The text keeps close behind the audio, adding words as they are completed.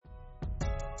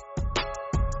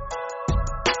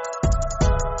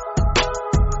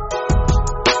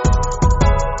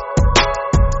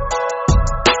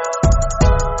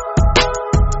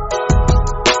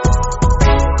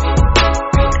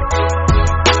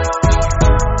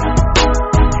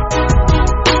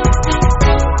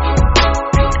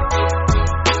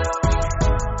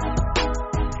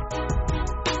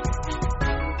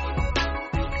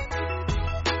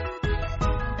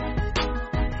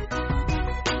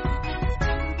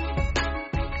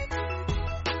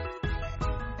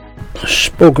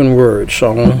spoken word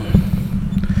song,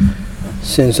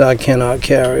 since I cannot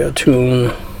carry a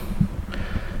tune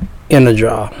in a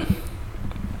jar.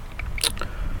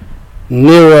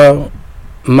 Nearer,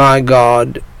 my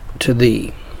God, to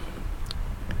thee.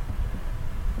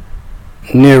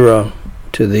 Nearer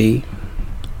to thee.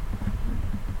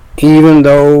 Even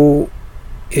though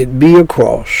it be a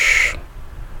cross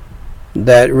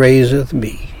that raiseth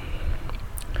me,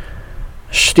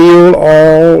 still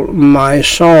all my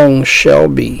song shall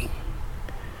be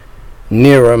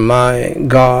nearer, my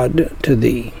God, to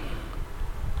thee.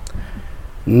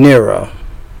 Nearer,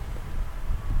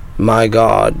 my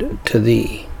God, to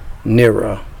thee.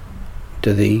 Nearer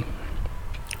to thee.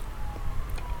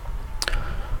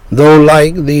 Though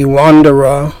like the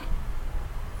wanderer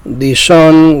the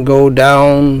sun go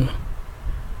down,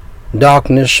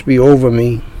 darkness be over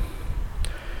me,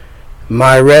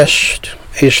 my rest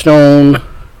a stone,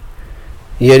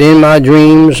 yet in my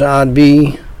dreams I'd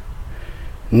be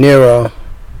nearer,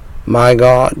 my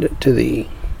God, to thee.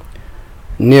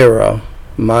 Nearer,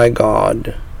 my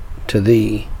God, to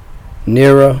thee.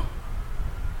 Nearer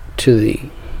to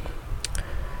thee.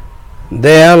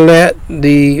 There let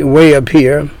the way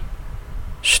appear,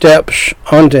 steps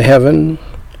unto heaven,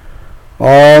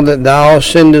 all that thou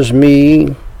sendest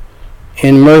me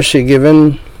in mercy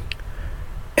given,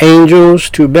 angels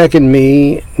to beckon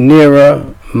me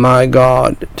nearer, my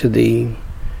God, to thee.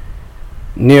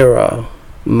 Nearer,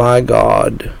 my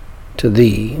God, to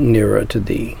thee, nearer to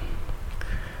thee.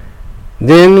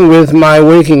 Then with my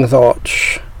waking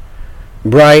thoughts,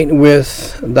 bright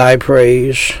with thy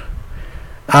praise,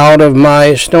 out of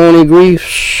my stony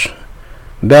griefs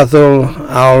Bethel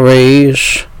I'll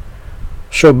raise,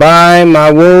 so by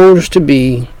my woes to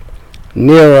be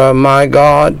nearer, my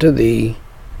God, to thee.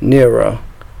 Nearer,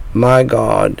 my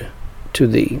God, to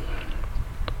thee.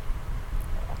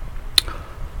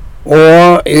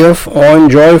 Or if on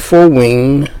joyful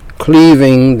wing,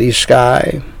 cleaving the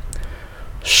sky,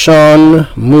 sun,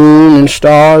 moon, and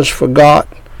stars forgot,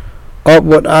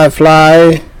 upward I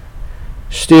fly,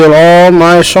 still all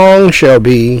my song shall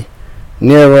be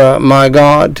nearer, my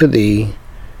God, to thee.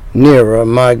 Nearer,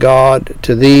 my God,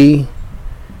 to thee.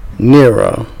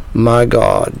 Nearer, my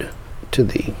God, to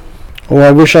thee. Oh,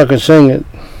 I wish I could sing it,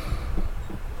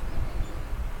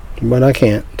 but I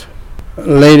can't.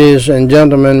 Ladies and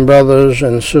gentlemen, brothers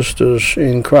and sisters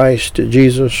in Christ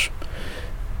Jesus,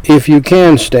 if you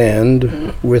can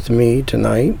stand with me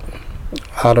tonight,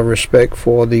 out of respect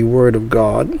for the Word of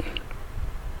God,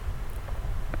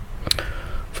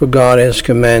 for God has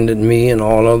commanded me and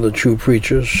all other true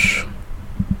preachers,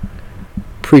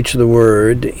 preach the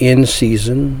Word in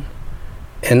season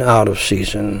and out of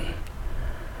season.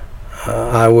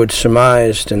 I would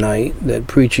surmise tonight that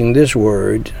preaching this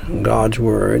Word, God's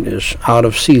Word, is out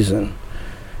of season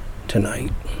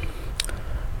tonight.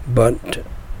 But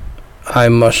I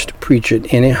must preach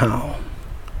it anyhow,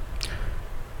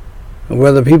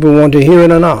 whether people want to hear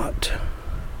it or not.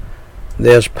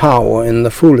 There's power in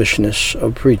the foolishness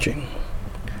of preaching.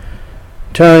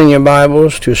 Turn your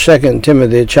Bibles to 2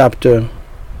 Timothy chapter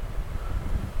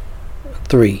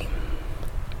 3.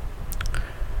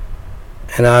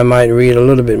 And I might read a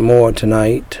little bit more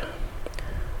tonight.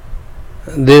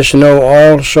 This know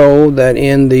also that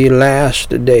in the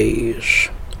last days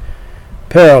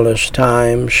perilous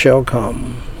times shall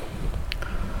come.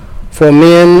 For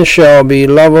men shall be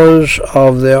lovers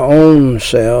of their own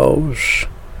selves,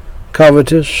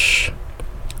 covetous,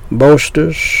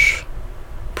 boasters,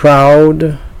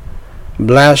 proud,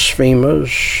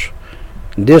 blasphemers,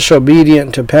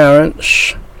 disobedient to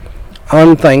parents,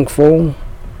 unthankful,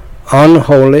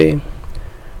 unholy,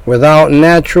 without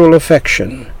natural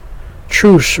affection,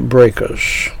 truce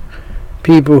breakers,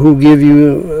 people who give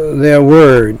you their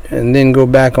word and then go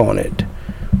back on it,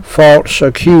 false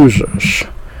accusers,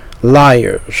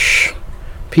 liars,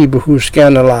 people who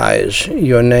scandalize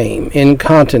your name,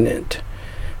 incontinent,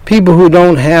 people who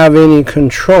don't have any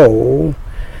control.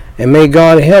 And may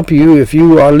God help you if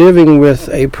you are living with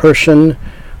a person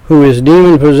who is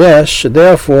demon-possessed,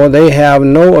 therefore they have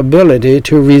no ability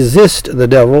to resist the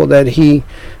devil, that he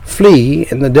flee,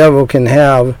 and the devil can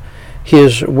have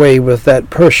his way with that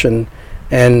person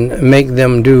and make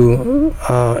them do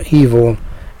evil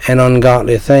and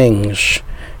ungodly things.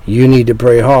 You need to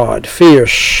pray hard.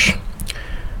 Fierce,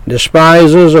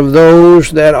 despisers of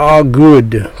those that are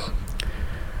good.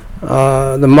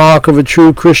 The mark of a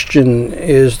true Christian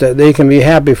is that they can be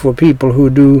happy for people who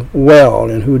do well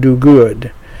and who do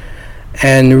good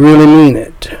and really mean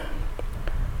it.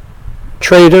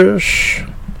 Traitors,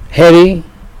 heady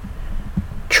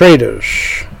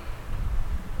traitors.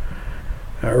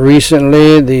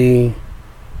 Recently, the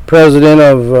president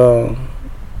of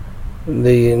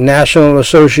the National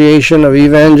Association of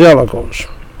Evangelicals.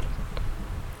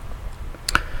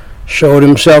 Showed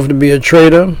himself to be a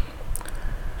traitor,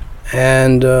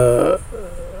 and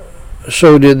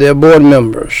so did their board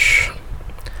members.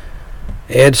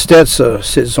 Ed Stetzer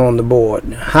sits on the board.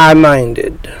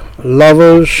 High-minded,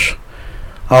 lovers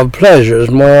of pleasures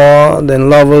more than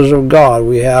lovers of God.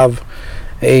 We have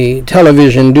a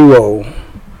television duo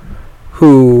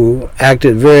who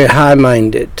acted very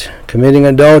high-minded, committing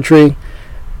adultery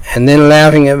and then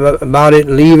laughing about it,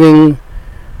 leaving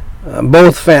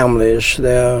both families,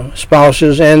 their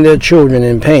spouses and their children,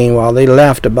 in pain while they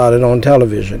laughed about it on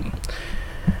television.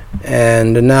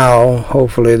 And now,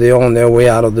 hopefully, they're on their way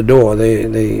out of the door.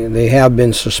 They have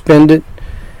been suspended,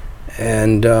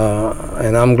 and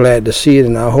I'm glad to see it,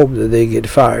 and I hope that they get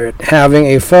fired. Having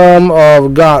a form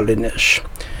of godliness,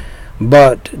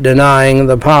 but denying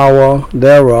the power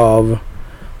thereof,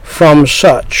 from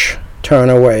such turn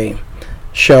away.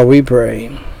 Shall we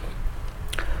pray?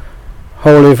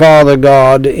 Holy Father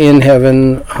God in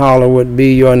heaven, hallowed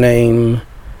be your name.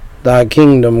 Thy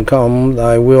kingdom come,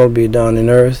 thy will be done in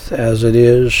earth as it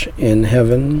is in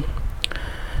heaven.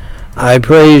 I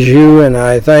praise you and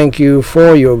I thank you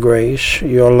for your grace,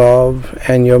 your love,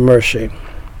 and your mercy.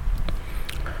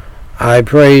 I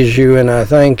praise you and I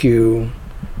thank you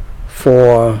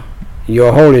for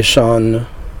your Holy Son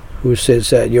who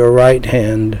sits at your right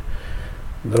hand,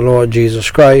 the Lord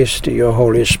Jesus Christ, your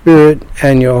Holy Spirit,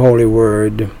 and your Holy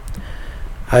Word.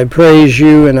 I praise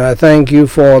you and I thank you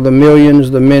for the millions,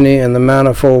 the many, and the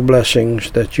manifold blessings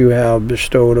that you have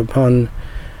bestowed upon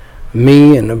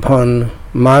me and upon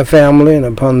my family and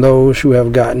upon those who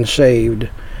have gotten saved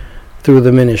through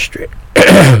the ministry.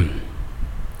 And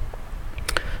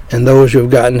those who have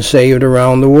gotten saved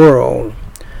around the world.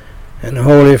 And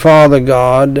Holy Father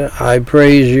God, I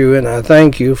praise you and I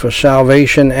thank you for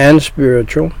salvation and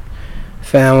spiritual,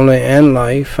 family and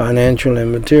life, financial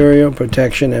and material,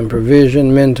 protection and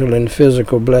provision, mental and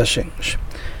physical blessings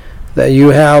that you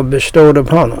have bestowed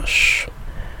upon us,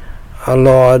 our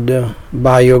Lord,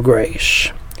 by your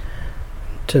grace.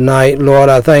 Tonight, Lord,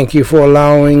 I thank you for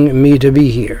allowing me to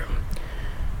be here.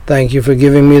 Thank you for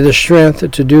giving me the strength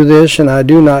to do this, and I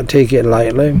do not take it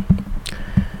lightly.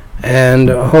 And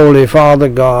Holy Father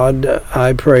God,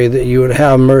 I pray that you would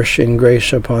have mercy and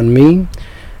grace upon me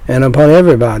and upon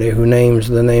everybody who names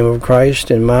the name of Christ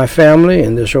in my family,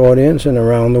 in this audience, and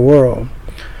around the world.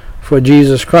 For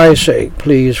Jesus Christ's sake,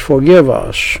 please forgive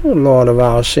us, Lord, of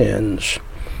our sins,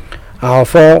 our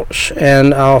faults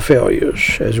and our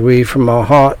failures, as we from our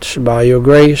hearts, by your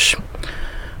grace,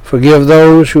 forgive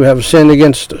those who have sinned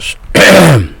against us.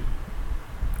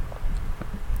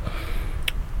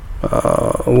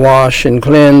 Wash and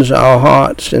cleanse our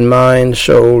hearts and minds,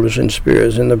 souls and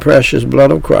spirits in the precious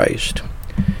blood of Christ.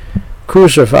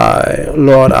 Crucify,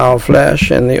 Lord, our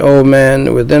flesh and the old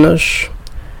man within us,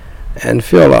 and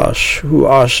fill us who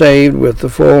are saved with the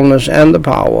fullness and the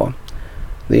power,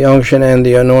 the unction and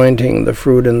the anointing, the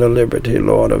fruit and the liberty,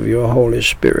 Lord, of your Holy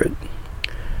Spirit.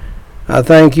 I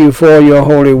thank you for your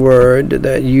holy word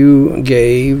that you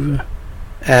gave.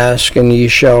 Ask and ye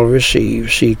shall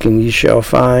receive, seek and ye shall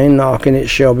find, knock and it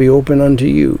shall be open unto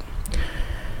you.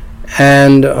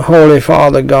 And Holy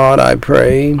Father God, I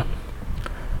pray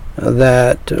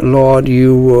that, Lord,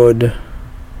 you would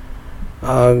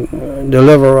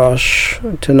deliver us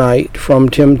tonight from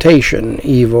temptation,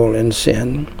 evil, and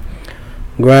sin.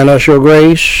 Grant us your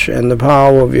grace and the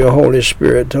power of your Holy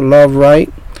Spirit to love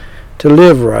right, to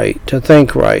live right, to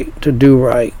think right, to do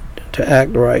right, to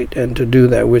act right, and to do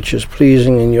that which is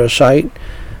pleasing in your sight.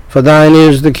 For thine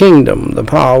is the kingdom, the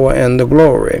power, and the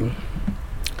glory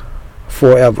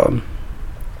forever.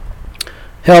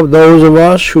 Help those of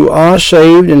us who are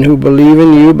saved and who believe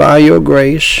in you by your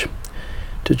grace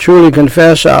to truly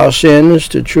confess our sins,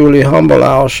 to truly humble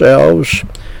ourselves,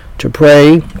 to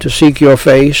pray, to seek your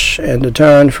face, and to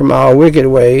turn from our wicked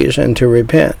ways and to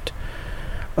repent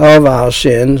of our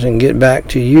sins and get back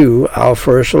to you, our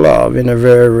first love, in a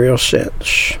very real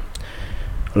sense.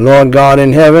 Lord God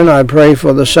in heaven, I pray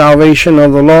for the salvation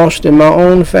of the lost in my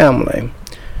own family.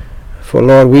 For,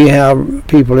 Lord, we have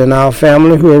people in our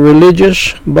family who are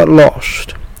religious but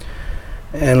lost.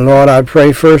 And, Lord, I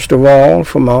pray first of all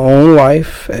for my own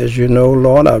wife. As you know,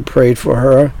 Lord, I've prayed for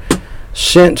her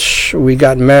since we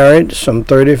got married some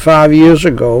 35 years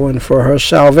ago, and for her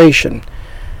salvation,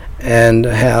 and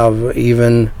have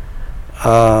even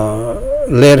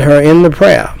led her in the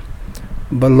prayer.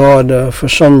 But Lord, for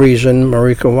some reason,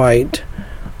 Marika White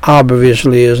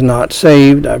obviously is not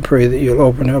saved. I pray that you'll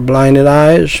open her blinded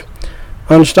eyes,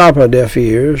 unstop her deaf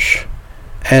ears,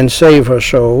 and save her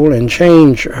soul and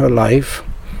change her life.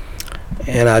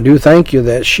 And I do thank you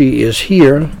that she is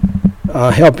here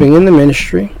helping in the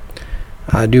ministry.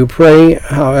 I do pray,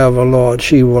 however, Lord,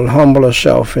 she will humble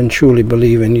herself and truly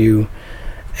believe in you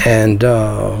and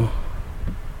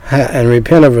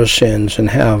repent of her sins and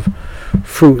have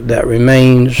fruit that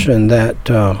remains, and that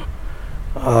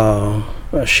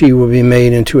she will be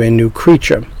made into a new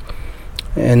creature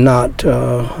and not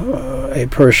a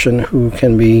person who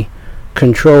can be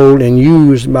controlled and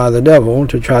used by the devil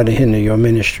to try to hinder your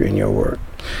ministry and your work.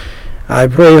 I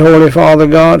pray, Holy Father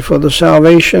God, for the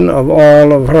salvation of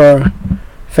all of her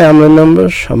family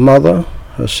members, her mother,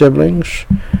 her siblings,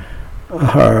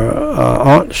 her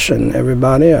aunts, and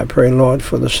everybody. I pray, Lord,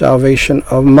 for the salvation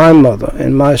of my mother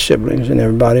and my siblings and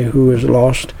everybody who is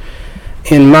lost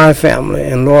in my family.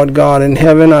 And Lord God in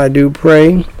heaven, I do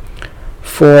pray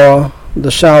for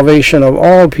the salvation of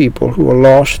all people who are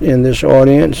lost in this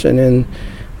audience and in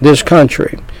this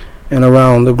country and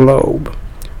around the globe.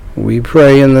 We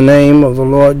pray in the name of the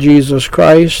Lord Jesus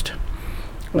Christ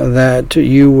that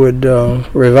you would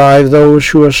revive those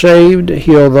who are saved,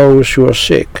 heal those who are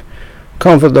sick,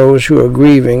 comfort those who are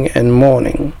grieving and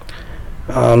mourning.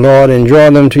 Lord, and draw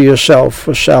them to yourself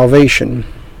for salvation.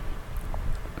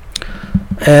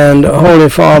 And Holy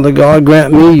Father God,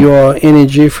 grant me your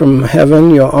energy from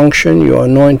heaven, your unction, your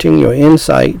anointing, your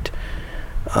insight,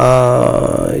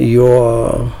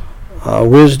 your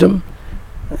wisdom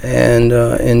and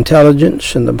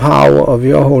intelligence, and the power of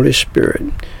your Holy Spirit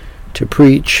to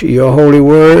preach your holy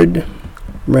word,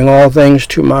 bring all things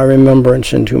to my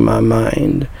remembrance and to my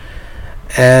mind.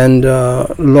 And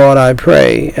Lord, I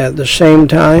pray at the same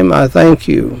time, I thank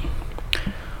you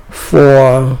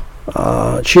for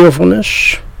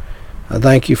cheerfulness. I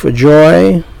thank you for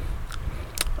joy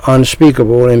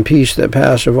unspeakable and peace that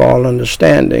passeth all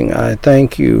understanding. I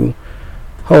thank you,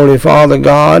 Holy Father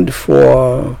God,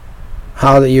 for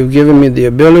how that you've given me the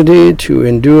ability to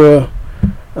endure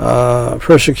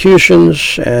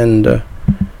persecutions and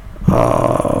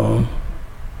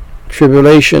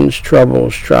tribulations,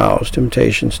 troubles, trials,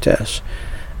 temptations, tests,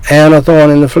 and a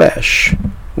thorn in the flesh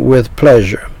with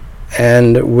pleasure,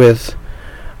 and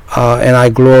I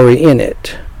glory in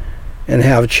it and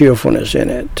have cheerfulness in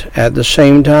it. At the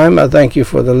same time, I thank you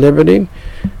for the liberty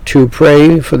to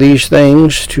pray for these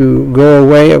things to go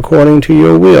away according to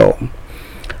your will.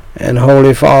 And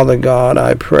Holy Father God,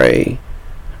 I pray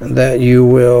that you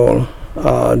will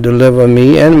deliver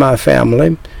me and my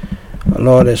family,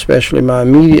 Lord, especially my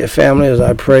immediate family, as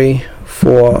I pray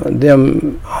for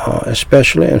them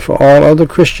especially, and for all other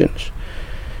Christians.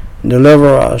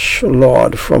 Deliver us,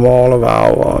 Lord, from all of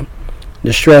our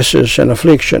distresses and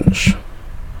afflictions,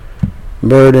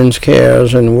 burdens,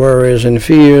 cares, and worries, and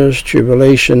fears,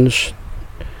 tribulations,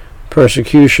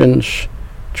 persecutions,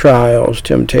 trials,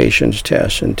 temptations,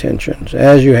 tests, and tensions,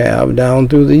 as you have down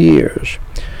through the years.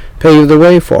 Pave the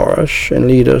way for us and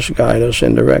lead us, guide us,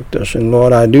 and direct us. And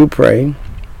Lord, I do pray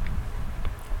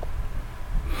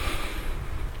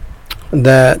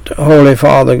that, Holy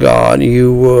Father God,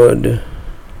 you would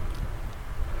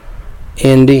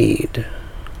indeed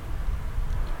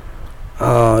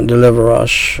deliver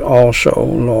us also,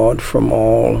 Lord, from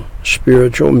all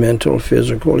spiritual, mental,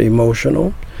 physical,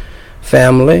 emotional,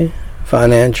 family,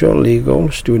 financial,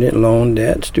 legal, student loan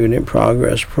debt, student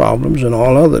progress problems, and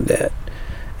all other debt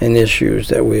and issues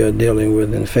that we are dealing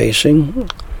with and facing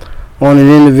on an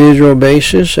individual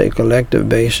basis, a collective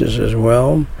basis as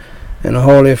well. And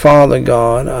Holy Father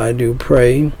God, I do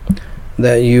pray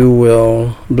that you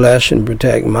will bless and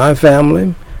protect my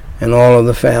family and all of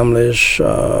the families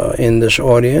in this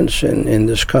audience and in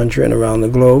this country and around the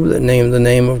globe that name the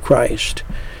name of Christ.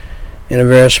 In a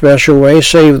very special way,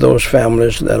 save those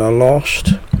families that are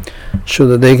lost so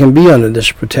that they can be under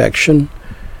this protection.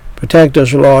 Protect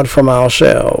us, Lord, from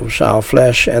ourselves, our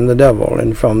flesh, and the devil,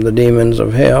 and from the demons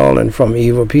of hell, and from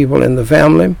evil people in the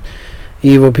family,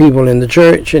 evil people in the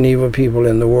church, and evil people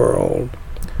in the world.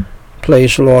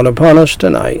 Place, Lord, upon us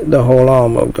tonight the whole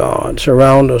armor of God.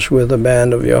 Surround us with a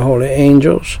band of your holy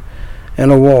angels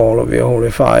and a wall of your holy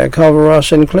fire. Cover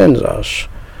us and cleanse us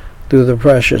through the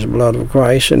precious blood of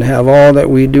Christ, and have all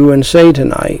that we do and say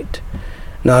tonight,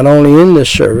 not only in this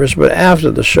service, but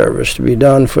after the service, to be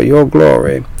done for your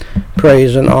glory,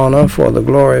 praise, and honor, for the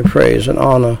glory, praise, and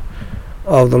honor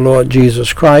of the Lord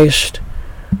Jesus Christ,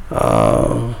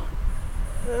 our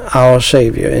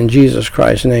Savior. In Jesus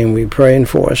Christ's name we pray, and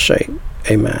for his sake.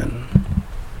 Amen.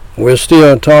 We're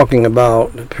still talking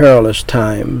about perilous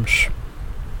times,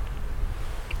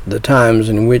 the times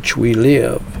in which we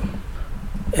live.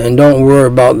 And don't worry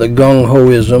about the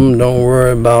gung-hoism. Don't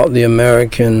worry about the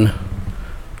American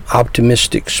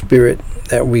optimistic spirit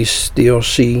that we still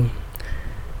see,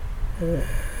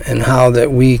 and how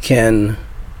that we can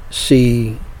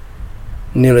see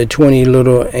nearly 20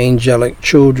 little angelic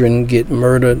children get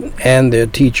murdered and their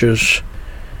teachers,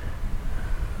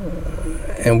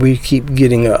 and we keep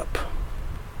getting up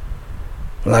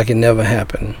like it never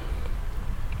happened.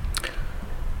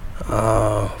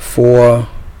 4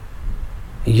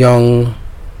 young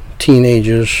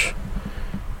teenagers,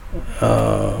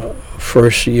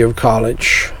 first year of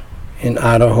college in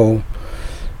Idaho,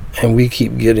 and we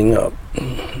keep getting up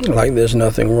like there's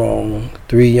nothing wrong.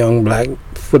 3 young black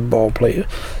football players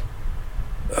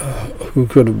who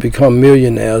could have become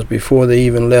millionaires before they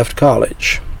even left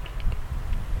college,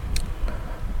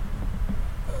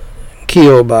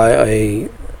 killed by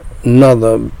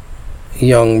another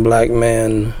young black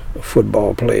man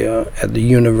football player at the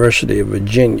University of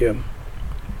Virginia.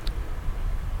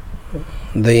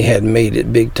 They had made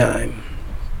it big time.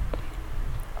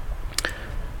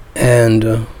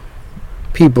 And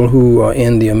people who are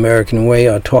in the American way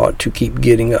are taught to keep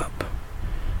getting up.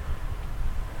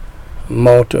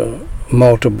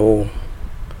 Multiple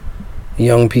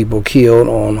young people killed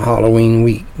on Halloween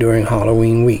week, during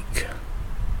Halloween week.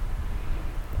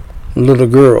 Little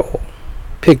girl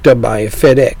picked up by a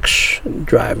FedEx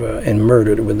driver and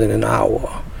murdered within an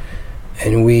hour.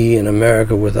 And we in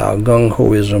America, with our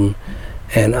gung-hoism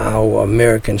and our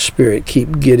American spirit,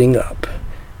 keep getting up.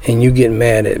 And you get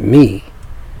mad at me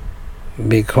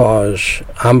because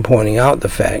I'm pointing out the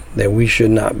fact that we should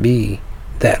not be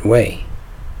that way.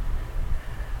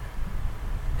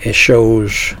 It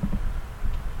shows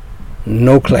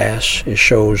no class. It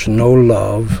shows no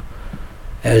love.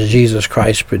 As Jesus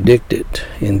Christ predicted,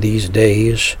 in these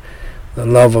days, the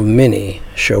love of many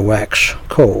shall wax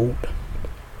cold.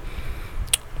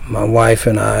 My wife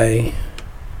and I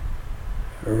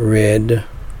read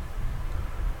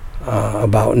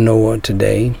about Noah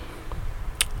today,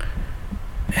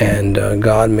 and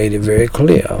God made it very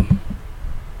clear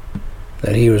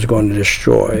that he was going to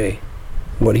destroy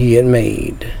what he had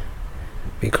made,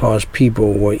 because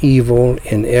people were evil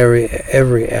in every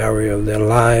area of their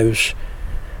lives,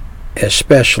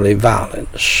 especially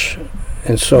violence.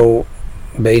 And so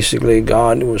basically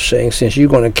God was saying, since you're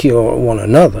going to kill one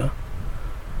another,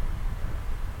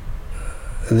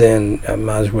 then I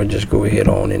might as well just go ahead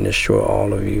on and destroy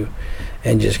all of you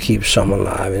and just keep some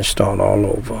alive and start all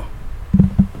over.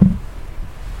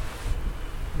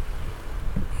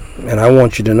 And I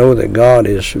want you to know that God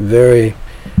is very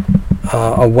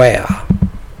aware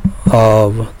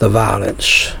of the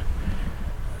violence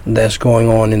that's going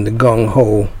on in the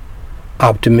gung-ho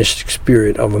optimistic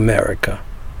spirit of America.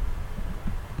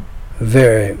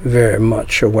 Very, very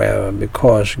much aware,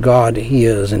 because God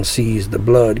hears and sees the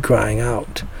blood crying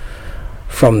out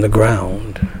from the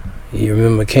ground. You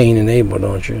remember Cain and Abel,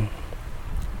 don't you?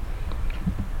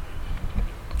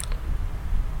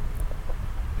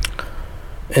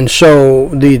 And so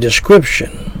the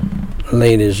description,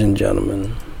 ladies and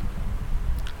gentlemen,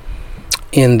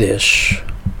 in this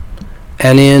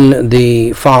and in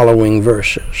the following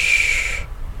verses,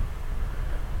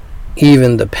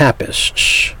 even the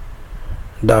papists,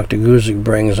 Dr. Guzik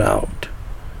brings out,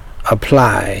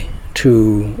 apply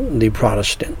to the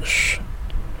Protestants,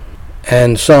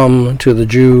 and some to the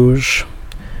Jews,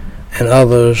 and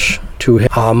others to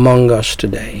are among us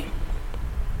today.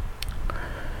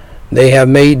 They have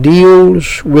made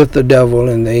deals with the devil,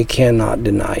 and they cannot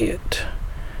deny it.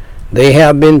 They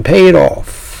have been paid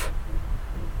off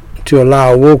to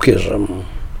allow wokeism,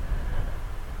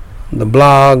 the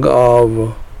blob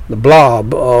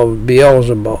of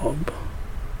Beelzebub,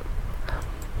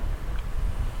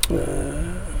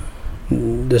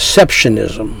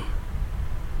 deceptionism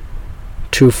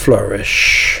to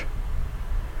flourish.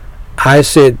 I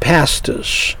said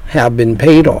pastors have been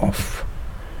paid off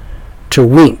to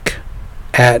wink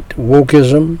at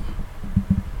wokeism,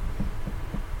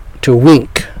 to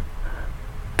wink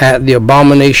at the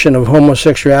abomination of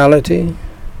homosexuality.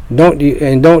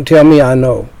 Don't tell me I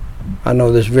know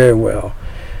this very well.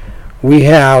 We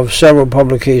have several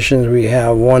publications. We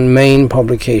have one main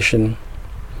publication,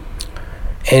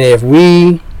 and if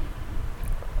we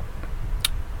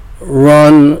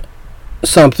run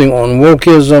something on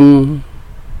wokeism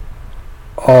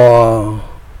or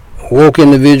woke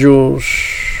individuals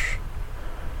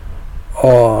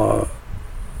or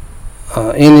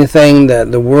anything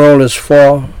that the world is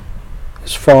for,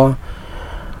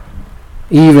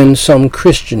 even some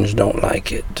Christians don't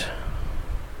like it.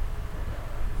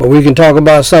 But we can talk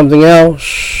about something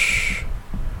else,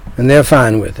 and they're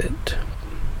fine with it.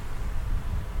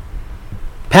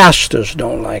 Pastors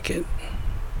don't like it.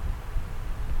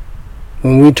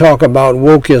 when we talk about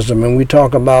wokeism and we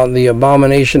talk about the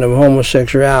abomination of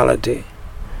homosexuality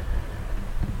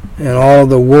and all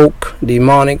the woke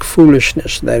demonic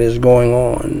foolishness that is going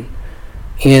on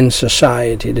in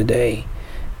society today.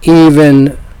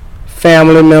 Even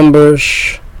family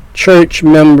members, church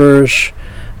members,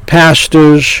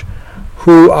 pastors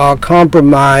who are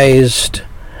compromised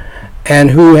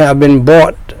and who have been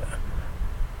bought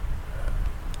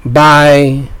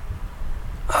by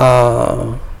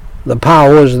the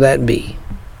powers that be.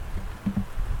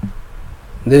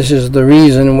 This is the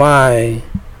reason why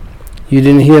you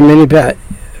didn't hear many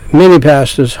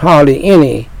pastors, hardly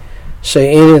any,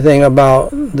 say anything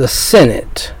about the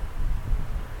Senate,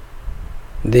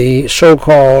 the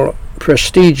so-called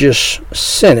prestigious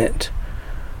Senate,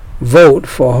 vote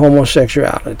for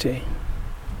homosexuality,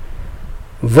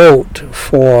 vote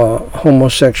for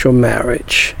homosexual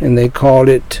marriage, and they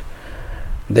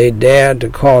dared to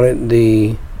call it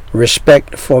the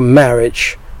Respect for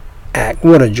Marriage Act.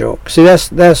 What a joke. See, that's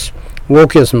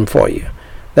wokeism for you.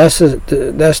 That's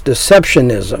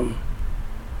deceptionism.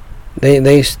 They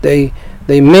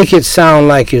make it sound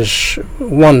like it's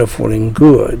wonderful and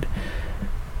good,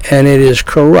 and it is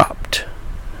corrupt.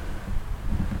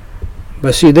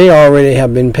 But see, they already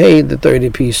have been paid the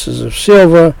 30 pieces of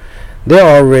silver. They're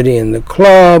already in the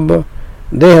club.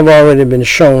 They have already been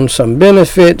shown some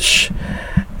benefits,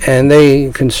 and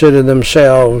they consider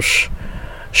themselves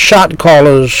shot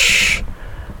callers,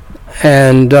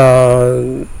 and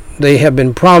they have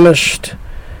been promised,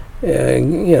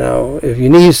 if you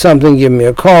need something, give me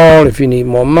a call. If you need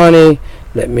more money,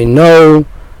 let me know.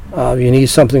 If you need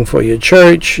something for your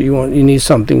church, you need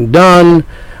something done,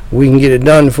 we can get it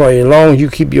done for you as long as you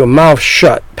keep your mouth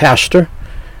shut, pastor.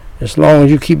 As long as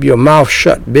you keep your mouth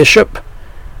shut, bishop.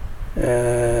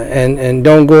 And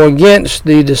don't go against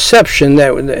the deception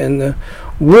and the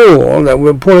wool that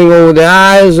we're pulling over the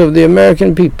eyes of the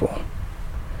American people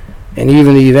and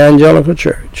even the evangelical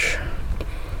church.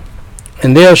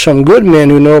 And there are some good men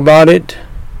who know about it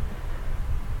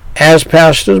as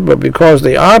pastors, but because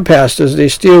they are pastors, they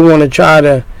still want to try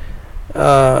to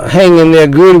hang in there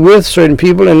good with certain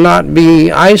people and not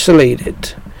be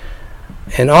isolated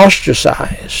and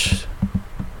ostracized.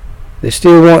 They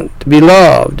still want to be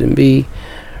loved and be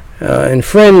and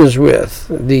friends with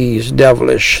these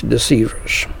devilish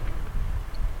deceivers.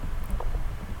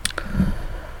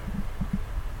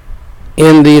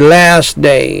 In the last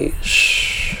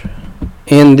days,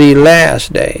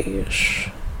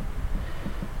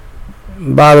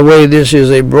 by the way, this is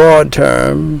a broad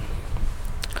term.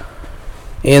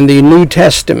 In the New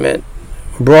Testament,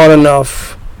 broad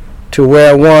enough to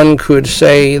where one could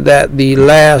say that the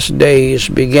last days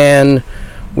began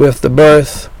with the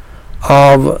birth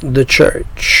of the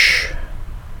church.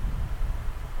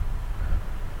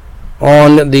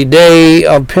 On the day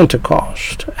of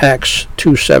Pentecost, Acts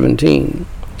 2:17,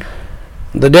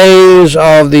 the days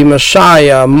of the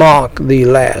Messiah mark the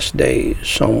last days,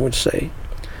 some would say.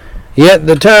 Yet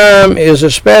the term is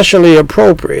especially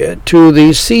appropriate to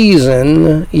the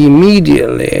season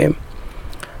immediately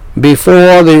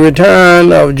before the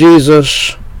return of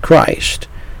Jesus Christ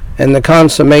and the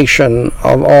consummation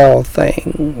of all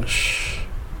things.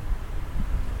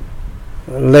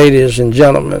 Ladies and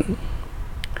gentlemen,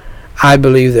 I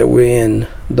believe that we're in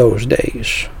those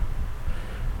days.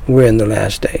 We're in the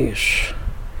last days.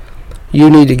 You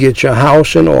need to get your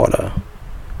house in order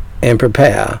and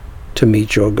prepare to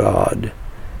meet your God.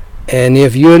 And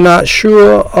if you're not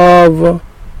sure of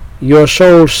your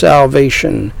soul's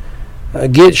salvation,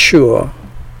 get sure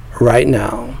right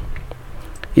now.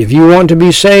 If you want to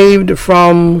be saved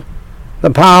from the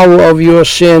power of your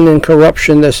sin and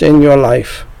corruption that's in your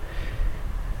life,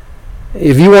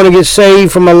 if you want to get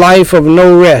saved from a life of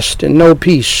no rest and no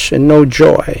peace and no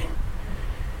joy,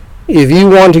 if you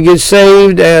want to get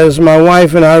saved, as my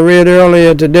wife and I read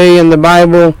earlier today in the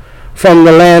Bible, from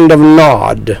the land of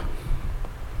Nod.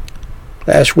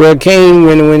 That's where Cain,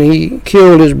 when he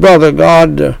killed his brother,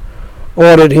 God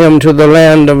ordered him to the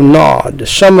land of Nod.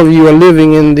 Some of you are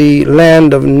living in the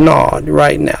land of Nod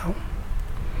right now.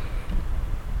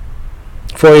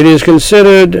 For it is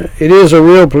a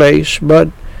real place, but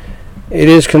it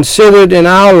is considered in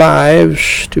our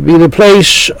lives to be the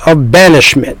place of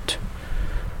banishment,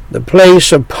 the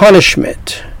place of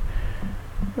punishment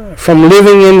from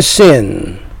living in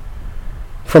sin,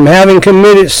 from having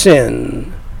committed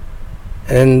sin,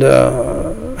 and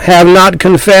have not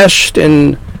confessed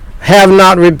and have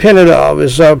not repented of,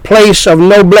 is a place of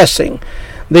no blessing.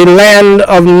 The land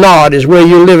of Nod is where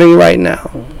you're living right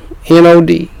now.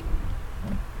 N-O-D.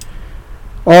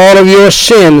 All of your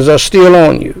sins are still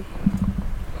on you.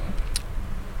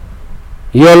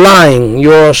 your lying,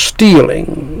 your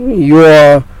stealing,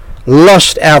 your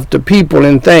lust after people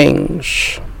and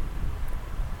things,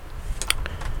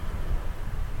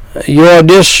 your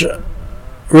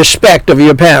disrespect of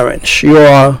your parents,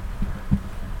 your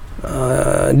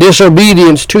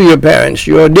disobedience to your parents,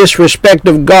 your disrespect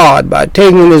of God by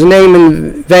taking his name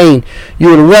in vain. You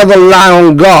would rather lie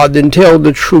on God than tell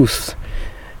the truth.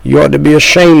 You ought to be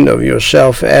ashamed of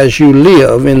yourself as you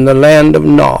live in the land of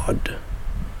Nod.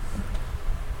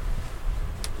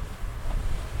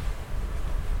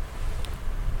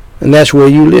 And that's where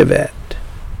you live at,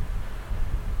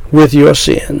 with your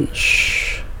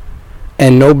sins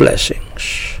and no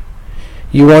blessings.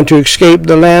 You want to escape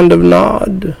the land of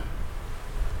Nod?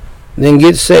 Then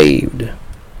get saved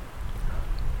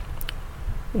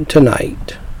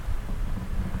tonight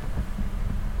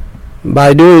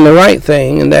by doing the right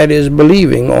thing, and that is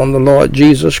believing on the Lord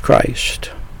Jesus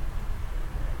Christ.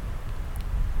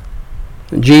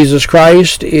 Jesus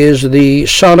Christ is the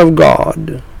Son of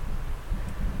God.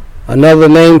 Another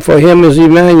name for him is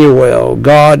Emmanuel,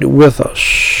 God with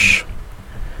us.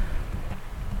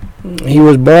 He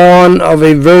was born of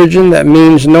a virgin. That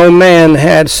means no man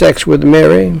had sex with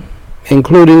Mary,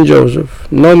 including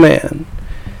Joseph. No man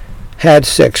had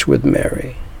sex with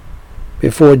Mary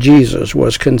before Jesus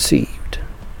was conceived.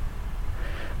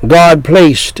 God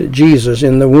placed Jesus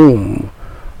in the womb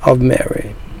of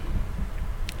Mary.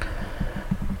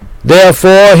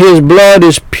 Therefore, his blood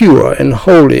is pure and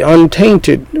holy,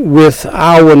 untainted with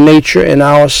our nature and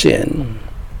our sin.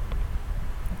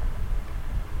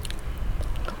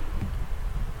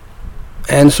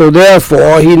 And so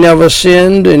therefore, he never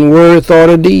sinned in word, thought,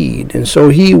 or deed. And so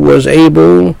he was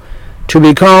able to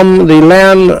become the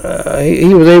Lamb,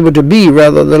 he was able to be,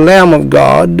 rather, the Lamb of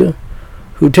God,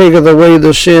 who taketh away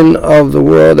the sin of the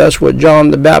world. That's what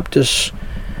John the Baptist,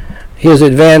 his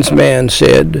advanced man,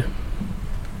 said.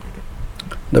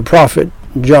 The prophet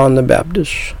John the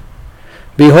Baptist.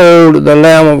 Behold the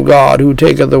Lamb of God, who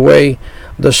taketh away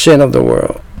the sin of the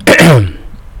world.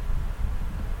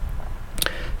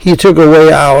 He took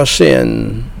away our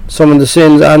sin. Some of the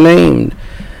sins I named,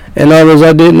 and others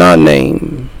I did not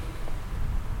name.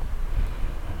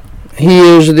 He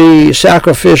is the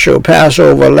sacrificial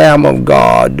Passover Lamb of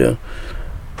God,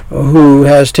 who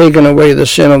has taken away the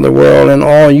sin of the world, and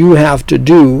all you have to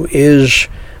do is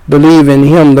believe in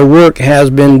him. The work has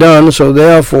been done, so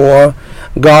therefore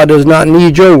God does not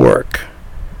need your work.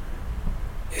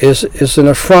 It's an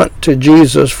affront to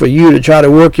Jesus for you to try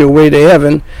to work your way to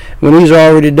heaven when he's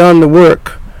already done the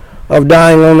work of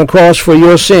dying on the cross for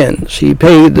your sins. He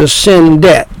paid the sin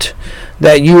debt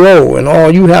that you owe, and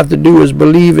all you have to do is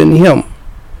believe in him.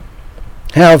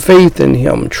 Have faith in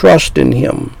him. Trust in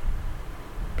him.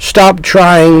 Stop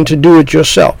trying to do it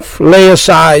yourself. Lay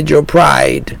aside your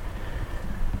pride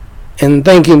and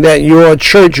thinking that your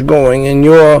church going and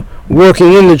your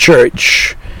working in the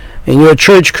church and your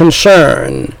church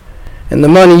concern and the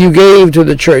money you gave to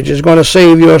the church is going to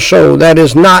save your soul. That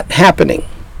is not happening.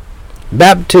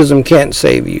 Baptism can't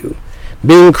save you.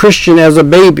 Being Christian as a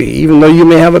baby, even though you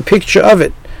may have a picture of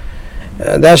it,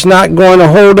 that's not going to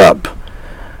hold up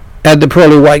at the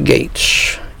pearly white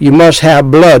gates. You must have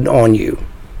blood on you.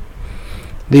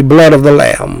 The blood of the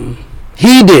Lamb.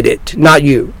 He did it, not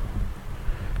you.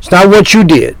 It's not what you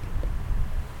did.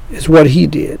 It's what he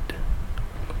did.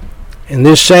 And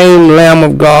this same Lamb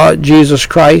of God, Jesus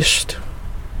Christ,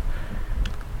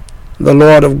 the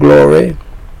Lord of glory,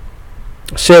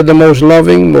 said the most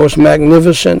loving, most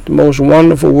magnificent, most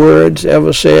wonderful words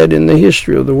ever said in the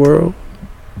history of the world.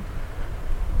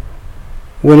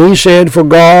 When he said, "For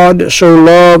God so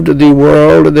loved the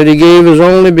world that he gave his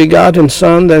only begotten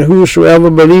Son, that whosoever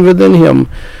believeth in him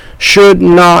should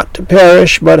not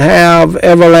perish but have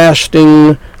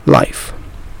everlasting life."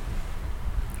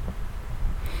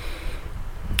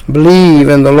 Believe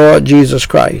in the Lord Jesus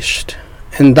Christ,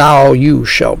 and you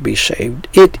shalt be saved.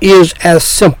 It is as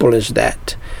simple as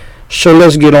that. So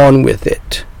let's get on with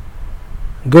it.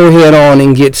 Go ahead on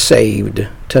and get saved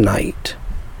tonight.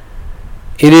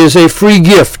 It is a free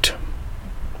gift.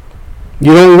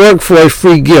 You don't work for a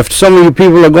free gift. Some of you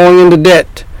people are going into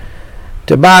debt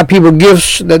to buy people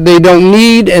gifts that they don't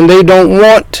need and they don't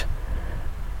want.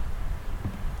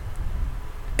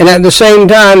 And at the same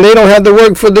time, they don't have to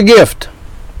work for the gift.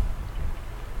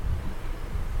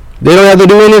 They don't have to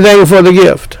do anything for the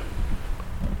gift.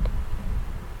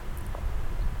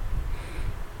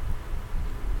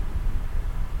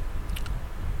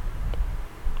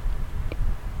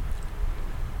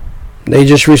 They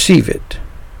just receive it.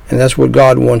 And that's what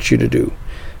God wants you to do.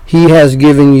 He has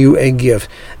given you a gift.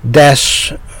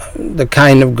 That's the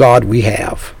kind of God we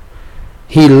have.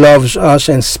 He loves us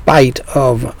in spite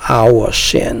of our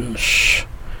sins,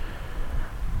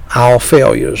 our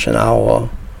failures, and our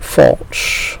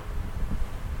faults.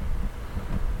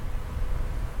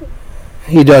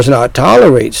 He does not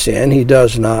tolerate sin. He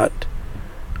does not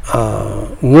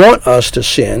want us to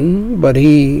sin, but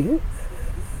He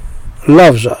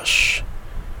loves us,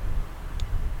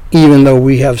 even though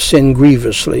we have sinned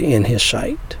grievously in His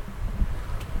sight,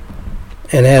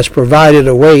 and has provided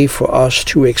a way for us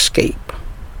to escape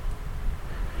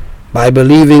by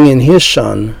believing in His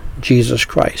Son, Jesus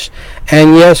Christ.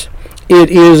 And yes, it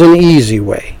is an easy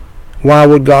way. Why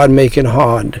would God make it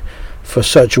hard for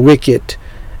such wicked,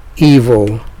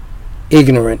 evil,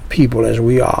 ignorant people as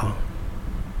we are?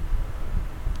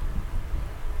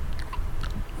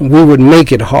 We would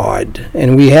make it hard,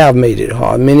 and we have made it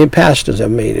hard. Many pastors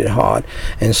have made it hard,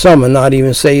 and some are not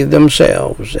even saved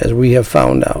themselves, as we have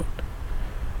found out.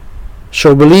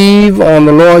 So believe on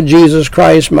the Lord Jesus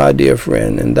Christ, my dear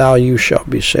friend, and thou you shalt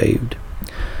be saved.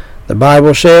 The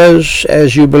Bible says,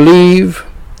 as you believe,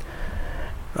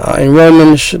 in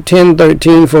Romans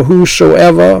 10:13, for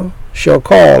whosoever shall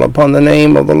call upon the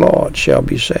name of the Lord shall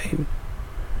be saved.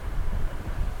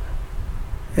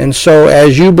 And so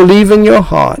as you believe in your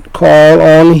heart, call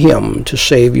on Him to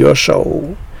save your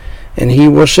soul, and He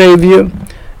will save you.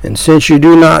 And since you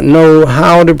do not know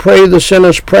how to pray the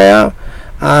sinner's prayer,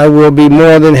 I will be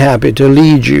more than happy to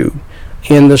lead you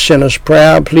in the sinner's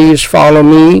prayer. Please follow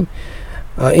me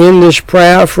in this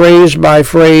prayer, phrase by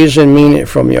phrase, and mean it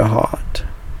from your heart.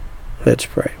 Let's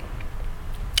pray.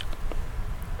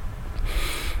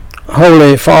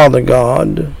 Holy Father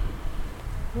God,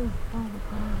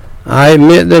 I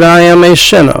admit that I am a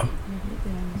sinner,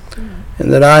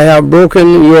 and that I have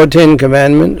broken your 10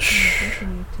 commandments.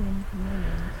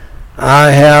 I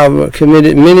have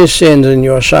committed many sins in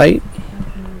your sight,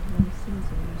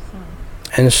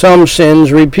 and some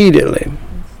sins repeatedly.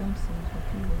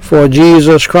 For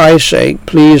Jesus Christ's sake,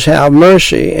 please have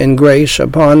mercy and grace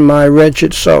upon my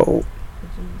wretched soul.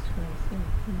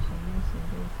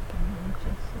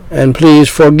 And please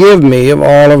forgive me of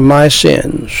all of my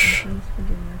sins.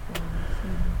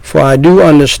 For I do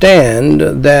understand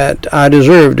that I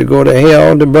deserve to go to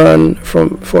hell to burn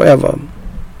forever.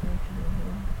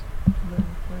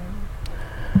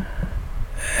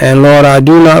 And Lord, I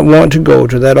do not want to go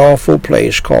to that awful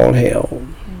place called hell.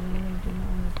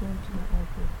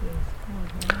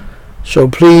 So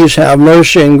please have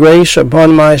mercy and grace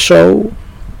upon my soul.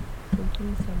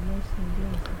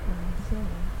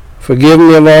 Forgive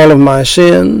me of all of my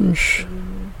sins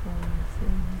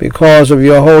because of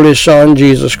your Holy Son,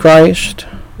 Jesus Christ,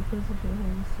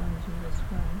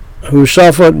 who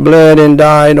suffered, bled, and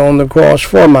died on the cross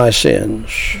for my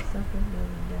sins,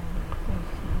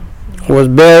 was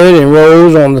buried and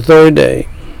rose on the 3rd day.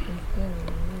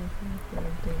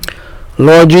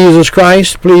 Lord Jesus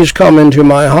Christ, please come into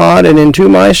my heart and into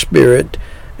my spirit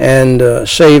and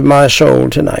save my soul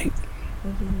tonight.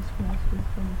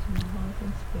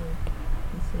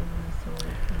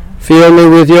 Fill me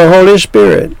with your Holy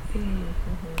Spirit.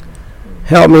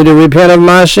 Help me to repent of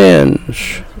my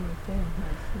sins.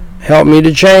 Help me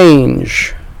to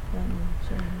change.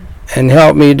 And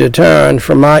help me to turn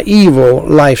from my evil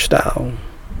lifestyle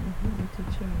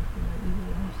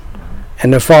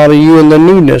and to follow you in the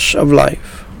newness of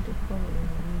life.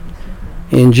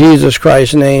 In Jesus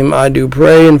Christ's name I do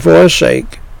pray and for his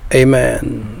sake.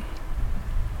 Amen.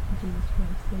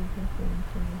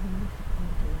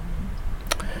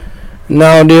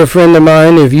 Now, dear friend of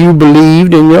mine, if you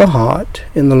believed in your heart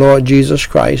in the Lord Jesus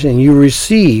Christ and you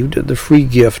received the free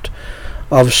gift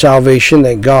of salvation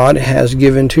that God has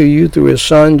given to you through his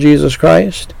Son, Jesus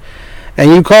Christ, and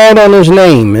you called on his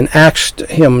name and asked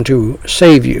him to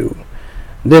save you,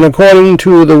 then according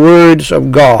to the words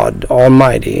of God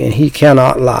Almighty, and he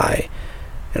cannot lie,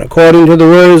 and according to the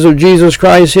words of Jesus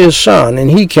Christ his Son,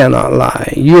 and he cannot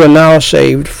lie, you are now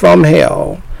saved from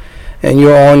hell, and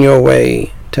you're on your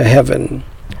way to heaven.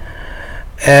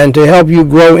 And to help you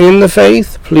grow in the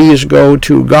faith, please go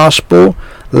to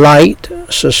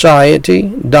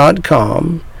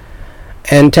GospelLightSociety.com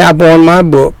and tap on my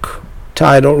book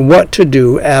titled What to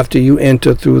Do After You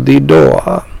Enter Through the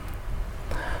Door.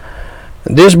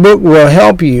 This book will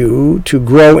help you to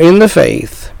grow in the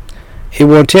faith. It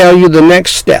will tell you the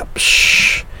next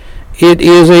steps. It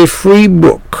is a free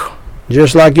book,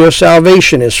 just like your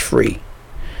salvation is free.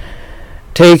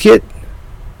 Take it,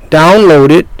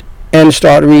 download it, and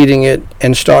start reading it,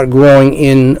 and start growing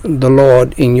in the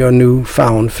Lord in your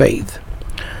newfound faith.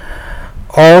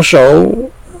 Also,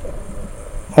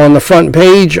 on the front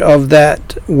page of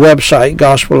that website,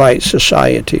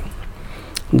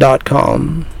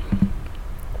 GospelLightSociety.com,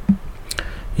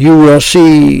 you will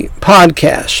see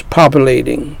podcasts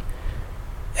populating.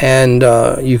 And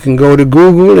you can go to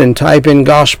Google and type in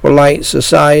Gospel Light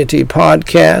Society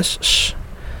podcasts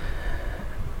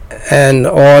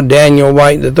or Daniel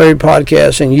White III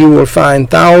podcast, and you will find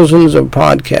thousands of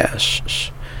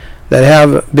podcasts that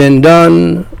have been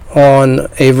done on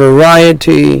a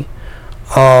variety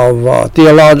of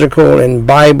theological and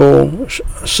Bible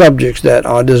subjects that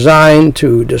are designed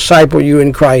to disciple you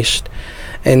in Christ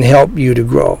and help you to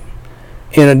grow.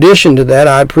 In addition to that,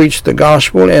 I preach the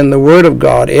gospel and the Word of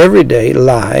God every day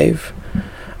live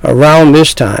around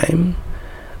this time.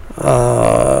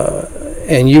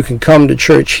 And you can come to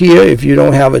church here if you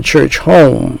don't have a church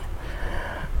home.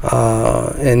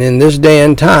 And in this day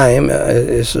and time,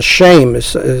 it's a shame.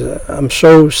 I'm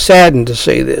so saddened to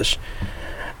say this.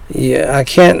 Yeah, I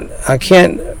can't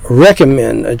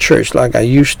recommend a church like I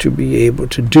used to be able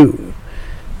to do,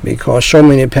 because so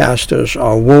many pastors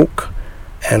are woke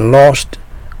and lost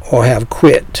or have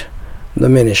quit the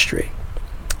ministry,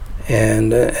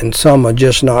 and some are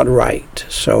just not right.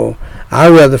 So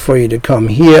I'd rather for you to come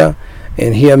here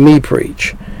and hear me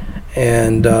preach.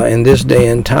 And in this day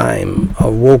and time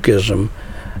of wokeism,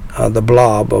 the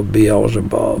blob of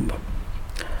Beelzebub.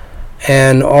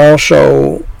 And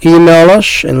also email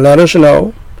us and let us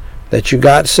know that you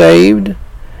got saved,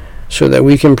 so that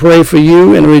we can pray for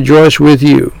you and rejoice with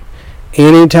you.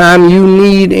 Anytime you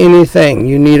need anything,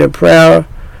 you need a prayer,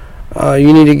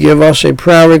 you need to give us a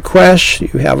prayer request,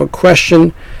 you have a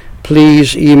question,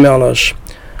 please email us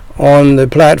on the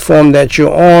platform that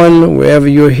you're on, wherever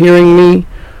you're hearing me,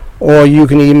 or you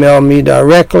can email me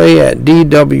directly at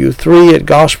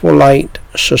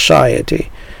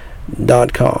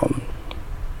dw3@gospellightsociety.com.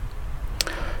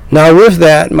 Now with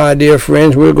that, my dear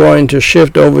friends, we're going to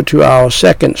shift over to our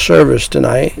second service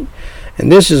tonight.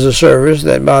 And this is a service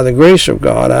that by the grace of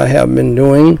God I have been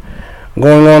doing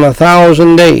going on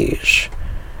 1,000 days.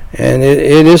 And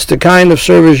it is the kind of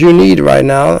service you need right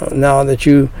now that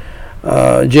you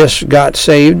just got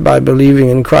saved by believing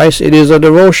in Christ. It is a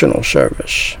devotional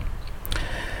service.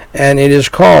 And it is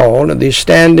called the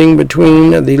Standing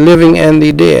Between the Living and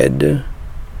the Dead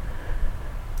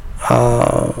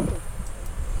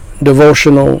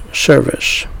devotional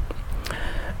service.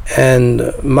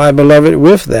 And my beloved,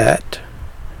 with that,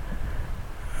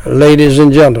 ladies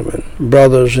and gentlemen,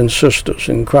 brothers and sisters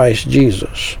in Christ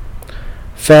Jesus,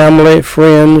 family,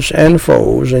 friends, and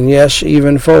foes, and yes,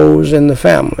 even foes in the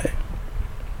family,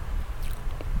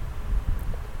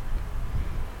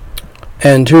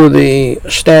 and to the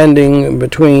Standing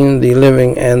Between the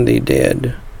Living and the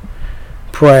Dead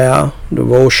prayer,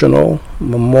 devotional,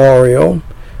 memorial,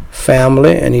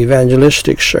 family, and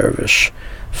evangelistic service,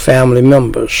 family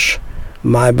members,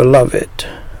 my beloved,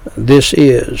 this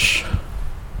is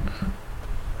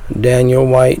Daniel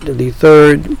White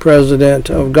III, President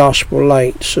of Gospel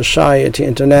Light Society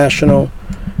International,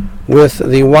 with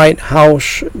the White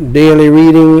House daily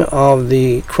reading of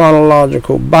the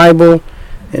chronological Bible.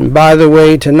 And by the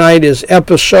way, tonight is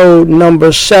episode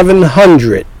number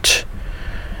 700.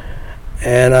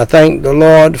 And I thank the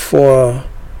Lord for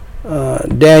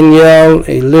Danielle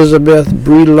Elizabeth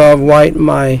Breedlove White,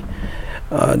 my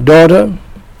daughter,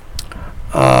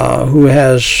 who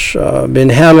has been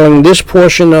handling this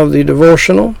portion of the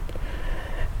devotional.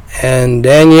 And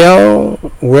Danielle,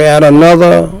 we're at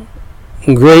another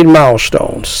great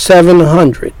milestone,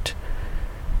 700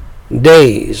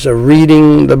 days of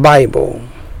reading the Bible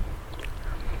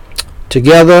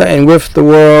together and with the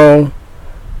world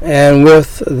and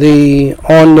with the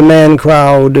on-demand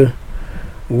crowd,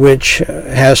 which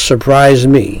has surprised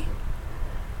me.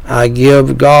 I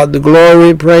give God the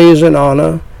glory, praise, and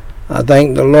honor. I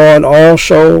thank the Lord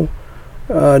also,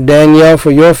 Danielle,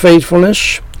 for your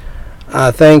faithfulness.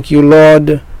 I thank you,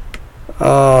 Lord,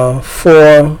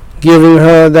 for giving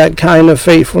her that kind of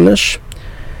faithfulness.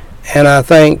 And I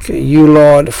thank you,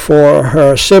 Lord, for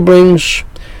her siblings,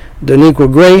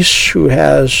 Daniqua Grace, who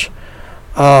has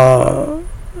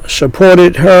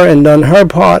supported her and done her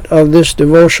part of this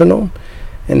devotional,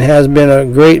 and has been a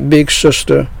great big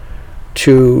sister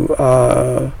to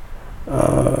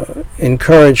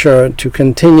encourage her to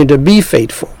continue to be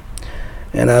faithful.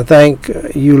 And I thank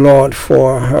you, Lord,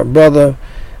 for her brother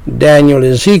Daniel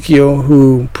Ezekiel,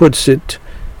 who puts it,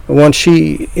 once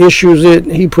she issues it,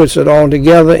 he puts it all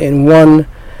together in one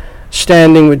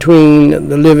Standing Between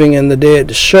the Living and the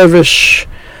Dead service.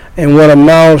 And what a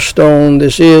milestone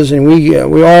this is. And we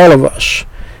all of us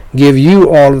give you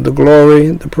all of the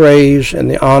glory, the praise, and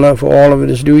the honor, for all of it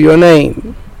is due your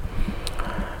name.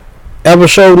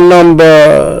 Episode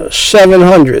number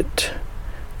 700.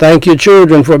 Thank you,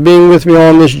 children, for being with me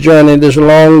on this journey, this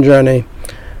long journey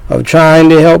of trying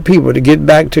to help people to get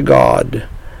back to God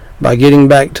by getting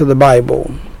back to the Bible.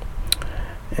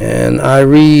 And I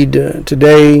read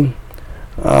today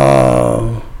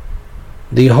the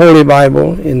Holy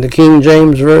Bible in the King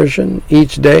James Version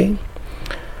each day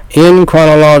in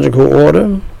chronological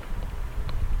order.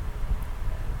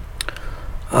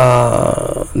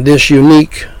 This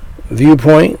unique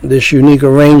viewpoint, this unique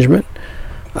arrangement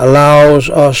allows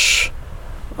us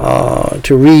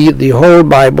to read the whole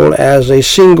Bible as a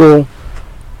single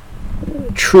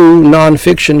true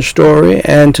nonfiction story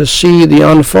and to see the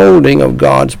unfolding of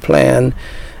God's plan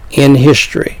in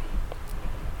history.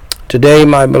 Today,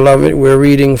 my beloved, we're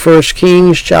reading 1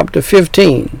 Kings chapter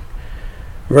 15,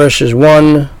 verses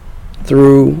 1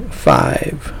 through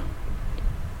 5.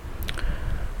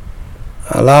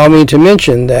 Allow me to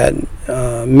mention that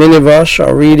many of us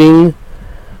are reading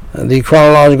the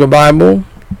chronological Bible,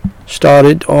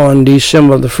 started on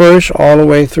December the 1st, all the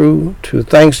way through to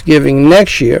Thanksgiving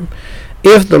next year,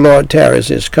 if the Lord tarries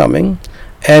his coming,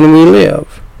 and we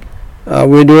live.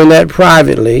 We're doing that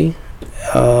privately,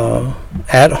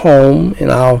 at home, in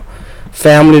our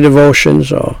family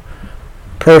devotions or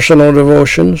personal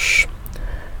devotions.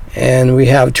 And we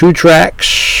have 2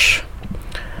 tracks.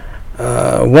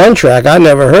 One track I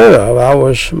never heard of.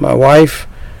 My wife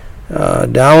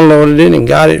downloaded it and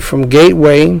got it from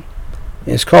Gateway.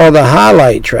 It's called the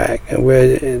Highlight Track,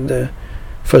 where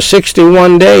for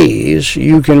 61 days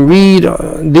you can read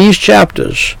these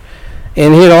chapters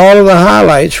and hit all of the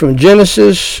highlights from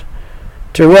Genesis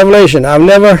to Revelation. I've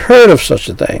never heard of such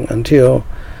a thing until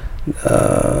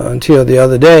the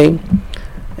other day,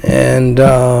 and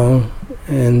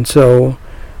so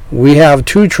we have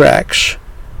 2 tracks.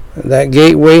 That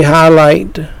Gateway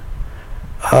Highlight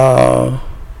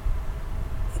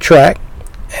track,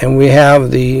 and we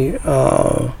have the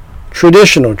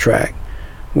traditional track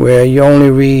where you only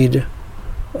read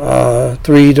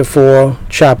 3 to 4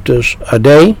 chapters a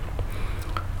day.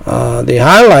 The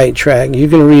highlight track, you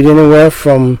can read anywhere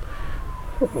from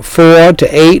 4 to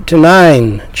 8 to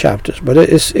 9 chapters, but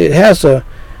it's a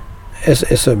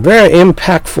very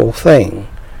impactful thing,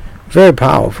 very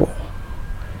powerful.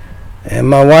 And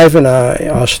my wife and I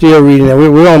are still reading it.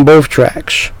 We're on both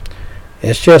tracks.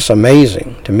 It's just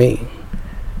amazing to me.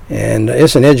 And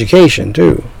it's an education,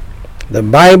 too. The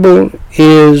Bible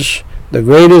is the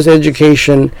greatest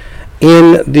education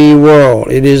in the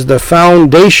world. It is the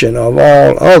foundation of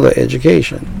all other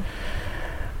education.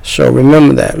 So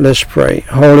remember that. Let's pray.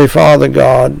 Holy Father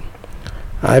God,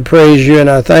 I praise you and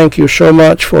I thank you so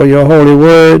much for your holy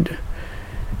word.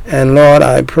 And Lord,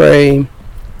 I pray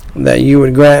that you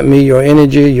would grant me your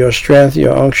energy, your strength,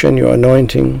 your unction, your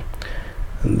anointing,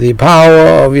 the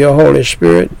power of your Holy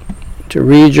Spirit to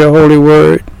read your holy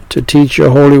word, to teach your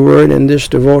holy word in this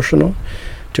devotional,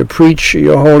 to preach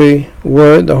your holy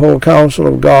word, the whole counsel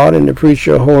of God, and to preach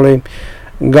your holy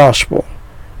gospel.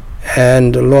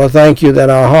 And Lord, thank you that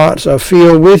our hearts are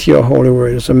filled with your holy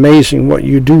word. It's amazing what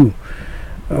you do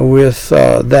with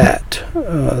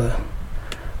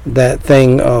that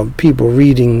thing of people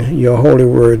reading your holy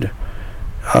word,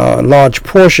 large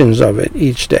portions of it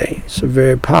each day. It's a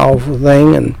very powerful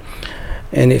thing,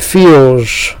 and it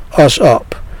fills us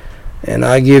up. And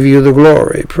I give you the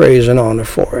glory, praise, and honor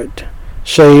for it.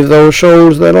 Save those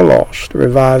souls that are lost.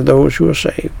 Revive those who are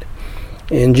saved.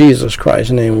 In Jesus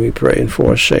Christ's name we pray and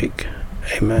for his sake.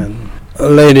 Amen.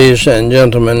 Ladies and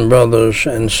gentlemen, brothers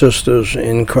and sisters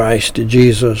in Christ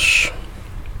Jesus,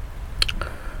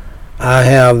 I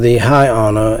have the high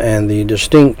honor and the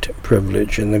distinct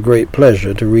privilege and the great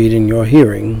pleasure to read in your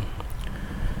hearing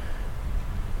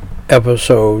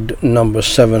episode number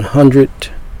 700,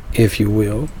 if you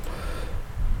will,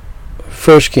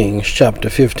 1 Kings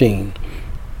chapter 15,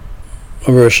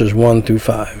 verses 1 through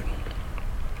 5.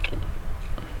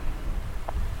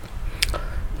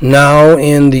 Now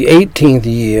in the 18th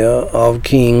year of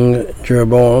King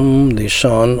Jeroboam, the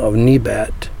son of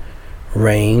Nebat,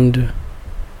 reigned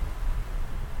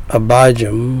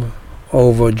Abijam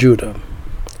over Judah.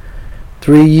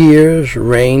 3 years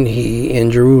reigned he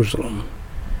in Jerusalem,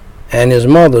 and his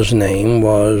mother's name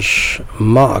was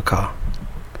Maacah,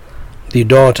 the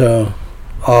daughter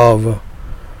of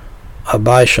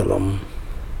Abishalom.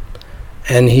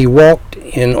 And he walked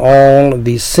in all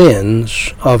the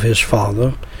sins of his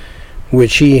father,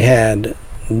 which he had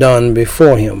done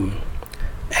before him,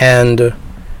 and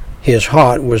his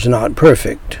heart was not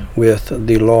perfect with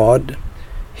the Lord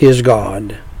his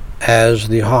God, as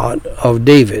the heart of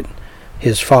David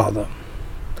his father.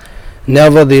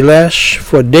 Nevertheless,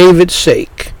 for David's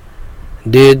sake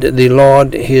did the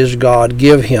Lord his God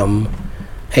give him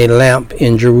a lamp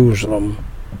in Jerusalem,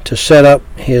 to set up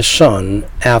his son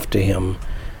after him,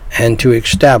 and to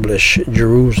establish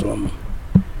Jerusalem.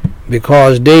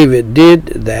 Because David did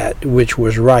that which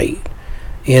was right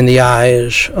in the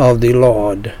eyes of the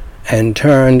Lord, and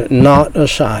turned not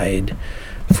aside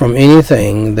from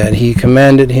anything that he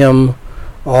commanded him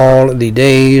all the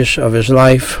days of his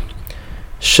life,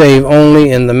 save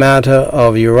only in the matter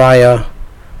of Uriah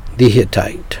the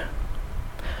Hittite.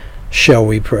 Shall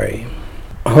we pray?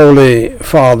 Holy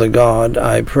Father God,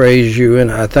 I praise you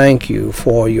and I thank you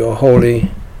for your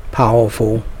holy,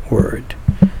 powerful word.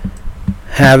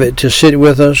 Have it to sit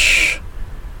with us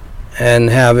and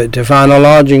have it to find a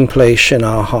lodging place in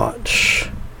our hearts.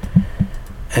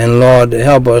 And Lord,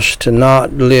 help us to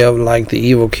not live like the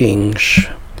evil kings,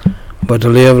 but to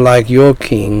live like your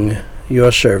king,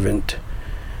 your servant.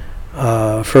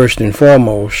 First and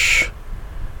foremost,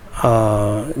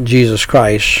 Jesus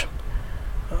Christ,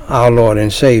 our Lord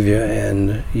and Savior,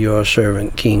 and your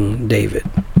servant, King David.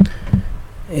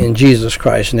 In Jesus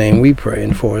Christ's name we pray,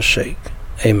 and for his sake.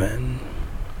 Amen.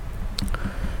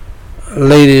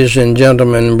 Ladies and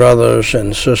gentlemen, brothers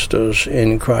and sisters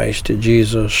in Christ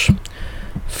Jesus,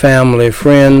 family,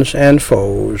 friends, and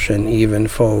foes, and even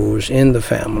foes in the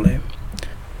family,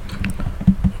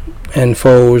 and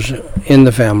foes in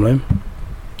the family,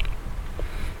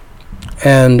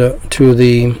 and to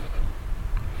the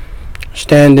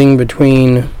standing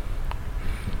between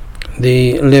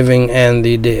the living and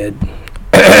the dead.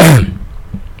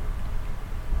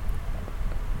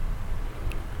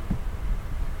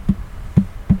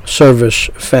 Service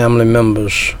family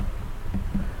members,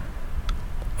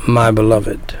 my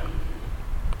beloved.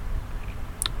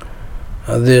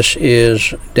 This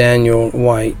is Daniel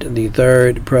White, the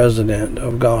third president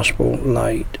of Gospel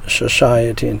Light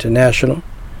Society International,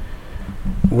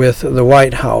 with the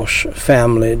White House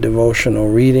Family Devotional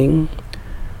reading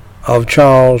of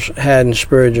Charles Haddon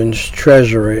Spurgeon's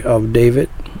Treasury of David.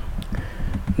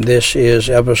 This is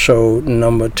episode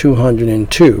number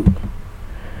 202.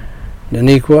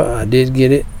 Daniqua, I did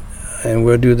get it, and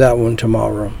we'll do that one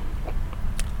tomorrow.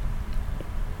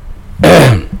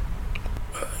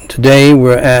 Today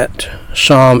we're at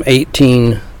Psalm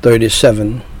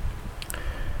 1837,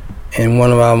 and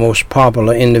one of our most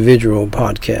popular individual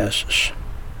podcasts.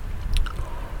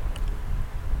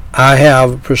 I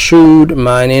have pursued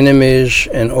mine enemies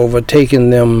and overtaken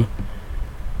them,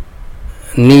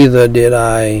 neither did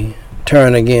I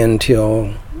turn again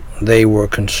till they were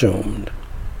consumed.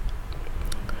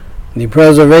 The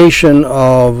preservation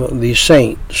of the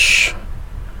saints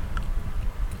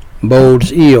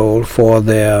bodes ill for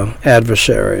their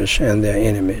adversaries and their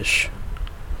enemies.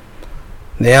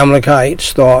 The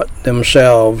Amalekites thought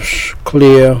themselves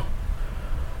clear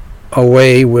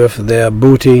away with their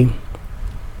booty,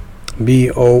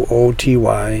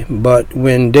 B-O-O-T-Y, but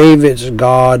when David's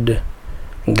God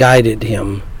guided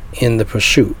him in the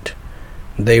pursuit,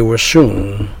 they were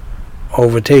soon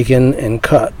overtaken and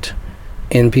cut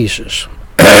in pieces.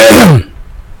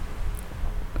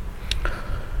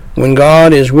 When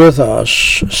God is with us,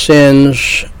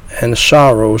 sins and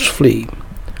sorrows flee,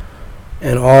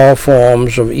 and all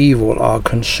forms of evil are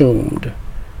consumed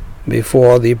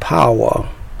before the power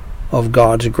of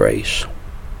God's grace.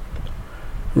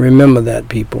 Remember that,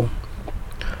 people.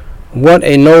 What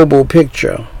a noble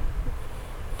picture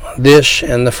this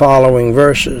and the following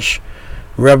verses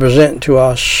represent to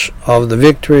us of the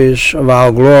victories of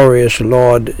our glorious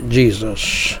Lord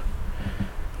Jesus.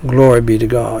 Glory be to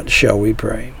God. Shall we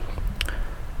pray?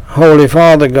 Holy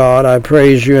Father God, I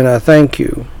praise you and I thank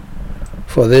you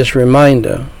for this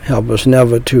reminder. Help us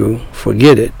never to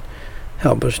forget it.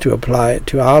 Help us to apply it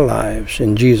to our lives.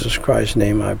 In Jesus Christ's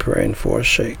name I pray, and for his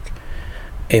sake.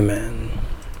 Amen.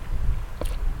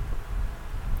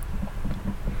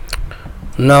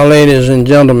 Now, ladies and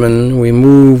gentlemen, we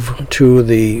move to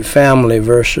the family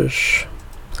verses.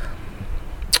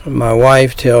 My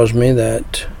wife tells me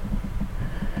that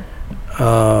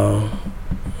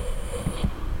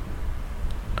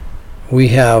we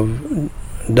have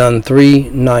done 3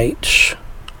 nights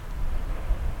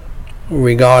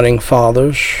regarding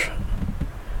fathers,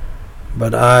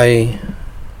 but I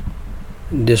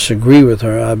disagree with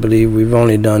her. I believe we've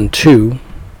only done 2.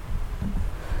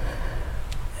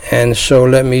 And so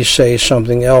let me say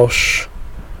something else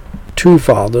to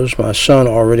fathers. My son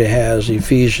already has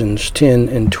Ephesians 10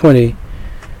 and 20,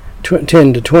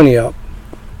 10 to 20 up.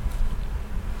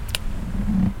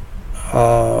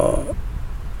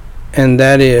 And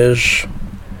that is,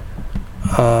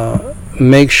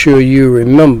 make sure you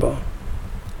remember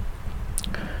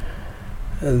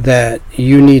that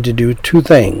you need to do 2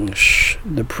 things.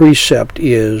 The precept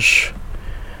is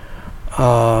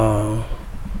to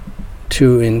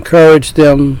encourage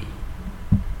them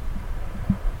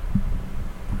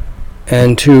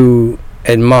and to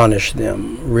admonish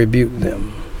them, rebuke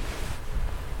them.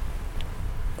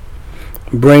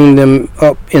 Bring them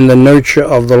up in the nurture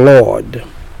of the Lord.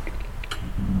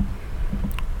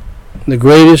 The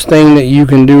greatest thing that you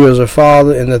can do as a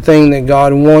father, and the thing that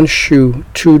God wants you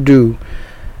to do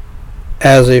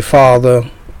as a father,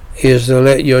 is to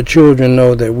let your children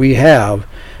know that we have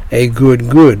a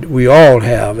good. We all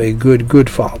have a good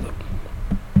father.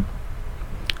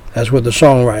 That's what the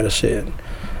songwriter said.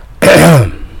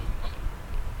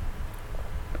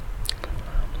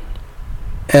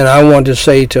 And I want to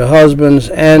say to husbands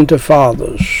and to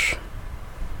fathers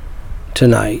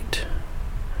tonight,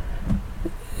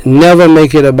 never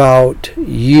make it about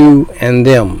you and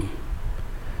them.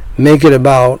 Make it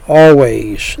about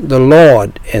always the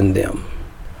Lord and them,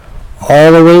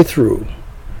 all the way through,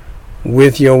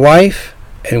 with your wife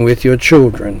and with your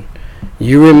children.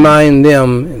 You remind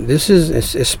them, this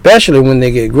is especially when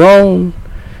they get grown,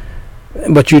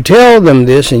 but you tell them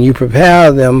this and you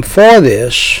prepare them for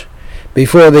this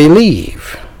before they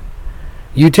leave.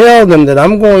 You tell them that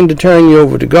I'm going to turn you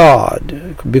over to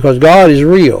God because God is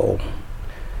real.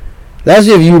 That's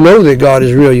if you know that God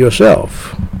is real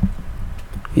yourself.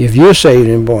 If you're saved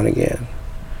and born again.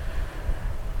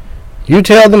 You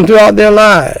tell them throughout their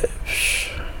lives,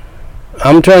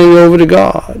 I'm turning you over to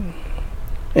God.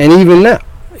 And even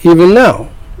now,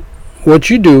 what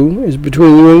you do is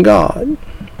between you and God.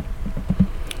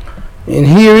 And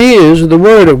here is the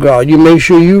Word of God. You make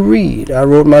sure you read. I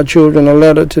wrote my children a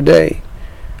letter today.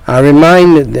 I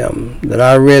reminded them that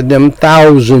I read them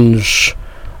thousands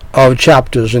of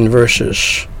chapters and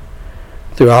verses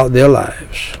throughout their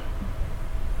lives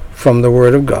from the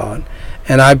Word of God.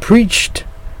 And I preached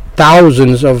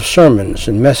thousands of sermons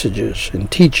and messages and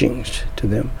teachings to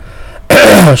them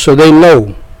so they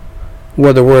know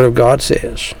what the Word of God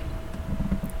says.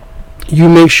 You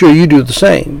make sure you do the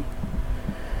same.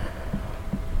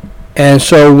 And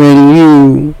so when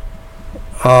you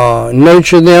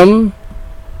nurture them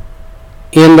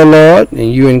in the Lord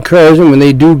and you encourage them when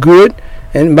they do good,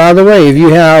 and by the way, if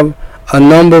you have a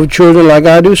number of children like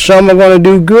I do, some are going to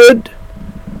do good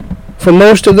for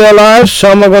most of their lives,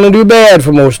 some are going to do bad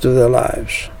for most of their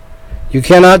lives. You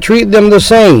cannot treat them the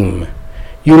same.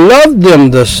 You love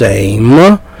them the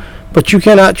same, but you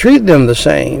cannot treat them the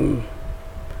same.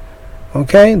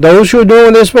 Okay? Those who are doing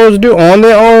what they're supposed to do on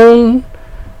their own,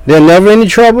 they're never in any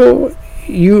trouble.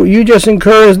 You just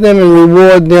encourage them and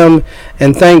reward them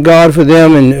and thank God for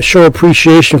them and show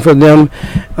appreciation for them,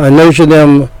 nurture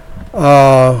them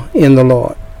in the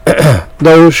Lord.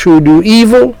 Those who do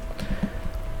evil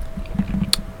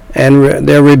and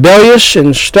they're rebellious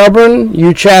and stubborn,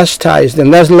 you chastise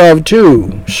them. That's love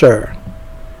too, sir.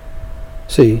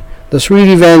 See, the sweet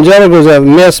evangelicals have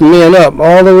messed men up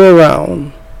all the way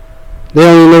around. They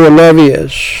don't even know what love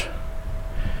is.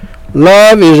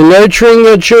 Love is nurturing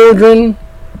your children,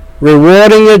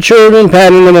 rewarding your children,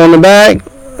 patting them on the back.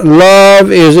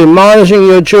 Love is admonishing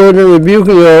your children,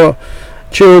 rebuking your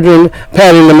children,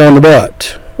 patting them on the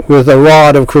butt with a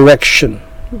rod of correction,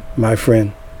 my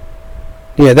friend.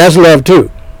 Yeah, that's love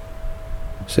too.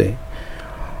 See.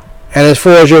 And as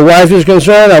far as your wife is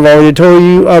concerned, I've already told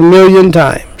you 1,000,000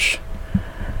 times.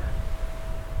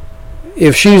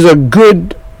 If she's a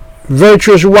good,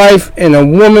 virtuous wife and a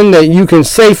woman that you can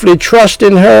safely trust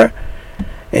in her,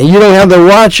 and you don't have to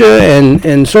watch her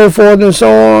and so forth and so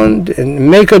on,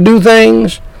 and make her do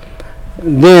things,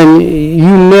 then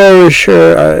you nourish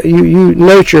her, you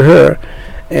nurture her,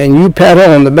 and you pat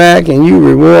her on the back, and you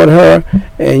reward her,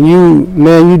 and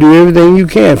you do everything you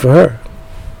can for her.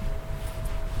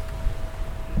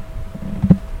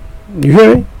 You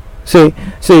hear me? See,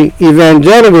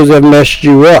 evangelicals have messed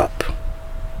you up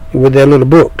with their little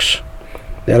books,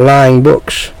 their lying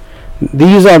books.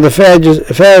 These are the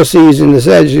Pharisees and the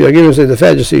Sadducees. I give them the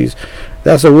Pharisees.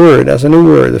 That's a word. That's a new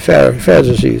word. The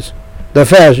Pharisees. The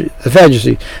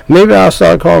Pharisees. Maybe I'll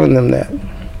start calling them that.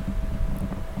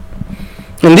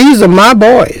 And these are my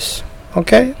boys.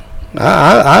 Okay?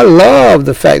 I love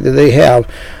the fact that they have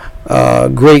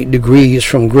great degrees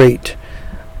from great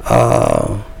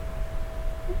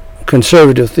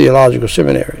conservative theological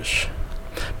seminaries.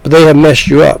 But they have messed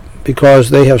you up because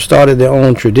they have started their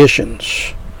own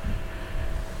traditions.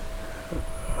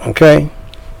 Okay?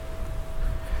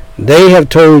 They have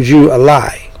told you a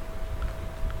lie.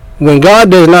 When God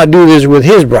does not do this with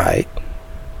his bride,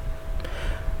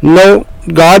 no,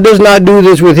 God does not do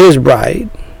this with his bride.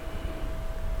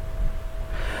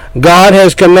 God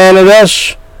has commanded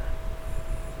us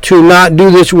to not do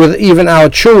this with even our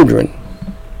children.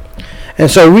 And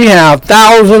so we have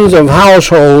thousands of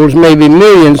households, maybe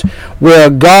millions, where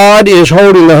God is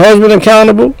holding the husband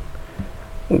accountable,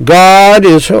 God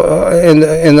is and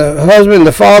the husband,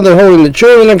 the father holding the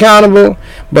children accountable,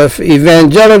 but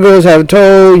evangelicals have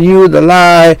told you the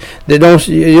lie that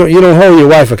you don't hold your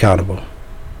wife accountable.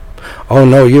 Oh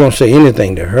no, you don't say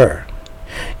anything to her.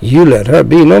 You let her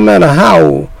be, no matter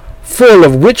how full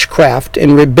of witchcraft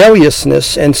and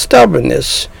rebelliousness and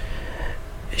stubbornness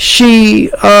she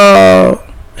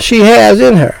has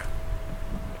in her,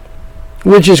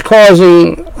 which is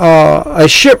causing a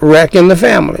shipwreck in the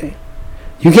family.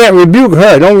 You can't rebuke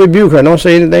her. Don't rebuke her. Don't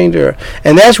say anything to her.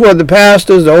 And that's what the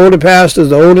pastors, the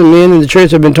older men in the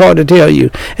church have been taught to tell you,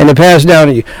 and to pass down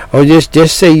to you. Oh,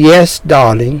 just say yes,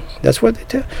 darling. That's what they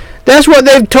tell. That's what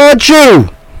they've taught you.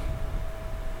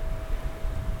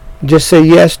 Just say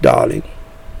yes, darling.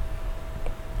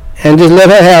 And just let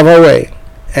her have her way.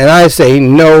 And I say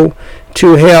no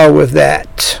to hell with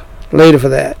that. Later for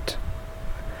that.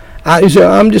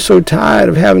 I'm just so tired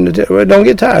of having to tell. Well, don't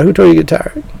get tired. Who told you to get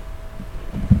tired?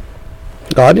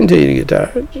 God didn't tell you to get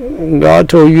tired. God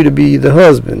told you to be the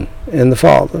husband and the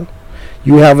father.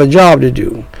 You have a job to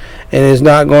do, and it's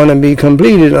not going to be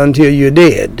completed until you're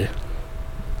dead,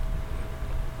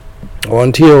 or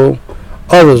until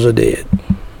others are dead.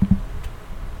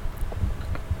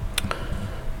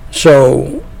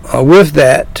 So, with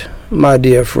that, my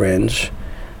dear friends,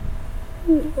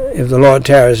 if the Lord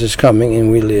tarries is coming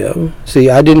and we live. See,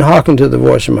 I didn't hearken to the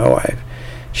voice of my wife.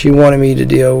 She wanted me to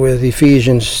deal with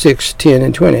Ephesians 6, 10,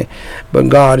 and 20. But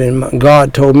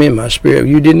God told me in my spirit,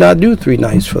 you did not do 3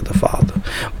 nights for the Father.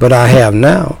 But I have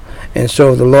now. And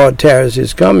so if the Lord tarries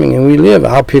is coming and we live,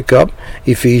 I'll pick up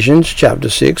Ephesians chapter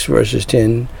 6, verses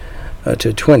 10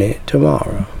 to 20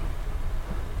 tomorrow.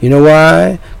 You know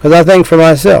why? Because I think for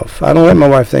myself. I don't let my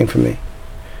wife think for me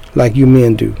like you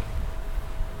men do.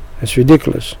 It's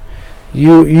ridiculous.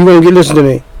 You're going to listen to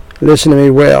me. Listen to me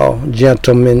well,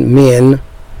 gentlemen, men.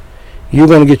 You're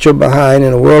going to get your behind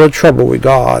in a world of trouble with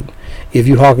God if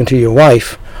you hearken to your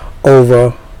wife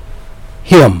over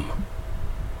him.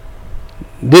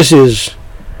 This is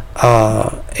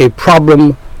a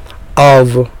problem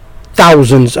of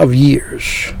thousands of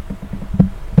years.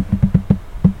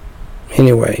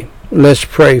 Anyway, let's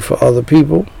pray for other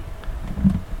people.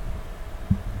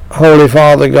 Holy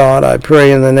Father God, I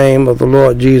pray in the name of the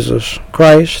Lord Jesus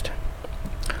Christ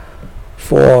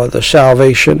for the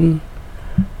salvation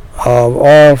of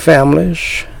all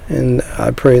families, and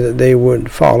I pray that they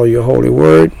would follow your holy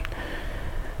word.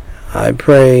 I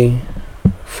pray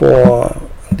for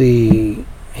the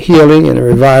healing and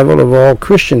revival of all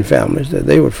Christian families, that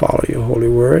they would follow your holy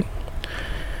word.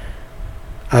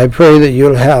 I pray that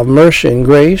you'll have mercy and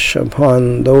grace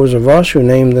upon those of us who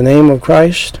name the name of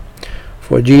Christ.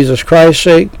 For Jesus Christ's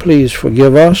sake, please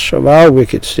forgive us of our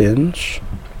wicked sins,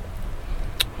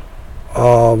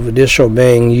 of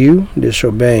disobeying you,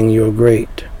 disobeying your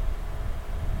great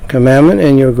commandment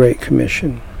and your great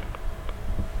commission.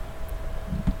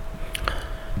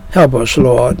 Help us,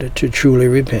 Lord, to truly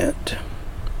repent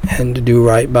and to do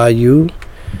right by you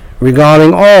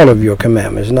regarding all of your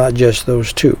commandments, not just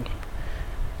those 2.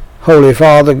 Holy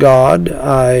Father God,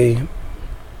 I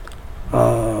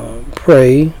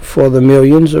pray for the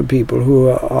millions of people who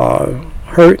are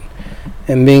hurt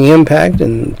and being impacted,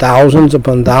 and thousands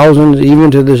upon thousands, even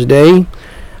to this day,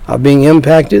 are being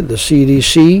impacted. The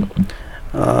CDC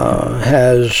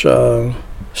has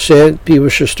said people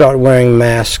should start wearing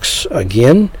masks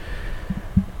again.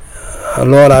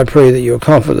 Lord, I pray that you'll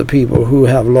comfort the people who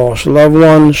have lost loved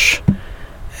ones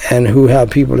and who have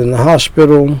people in the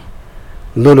hospital.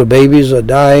 Little babies are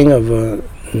dying of a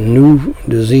new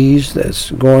disease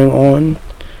that's going on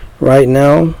right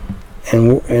now.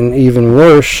 And even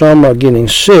worse, some are getting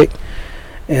sick,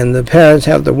 and the parents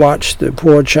have to watch the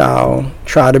poor child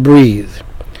try to breathe.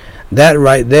 That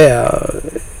right there,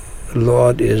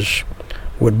 Lord,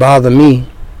 would bother me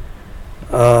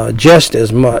just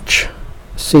as much,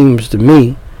 seems to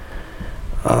me,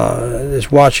 as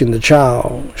watching the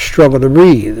child struggle to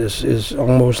breathe. This is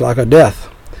almost like a death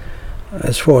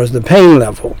as far as the pain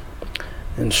level.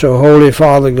 And so, Holy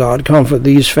Father God, comfort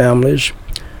these families,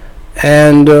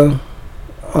 and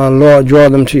Lord, draw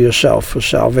them to yourself for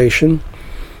salvation.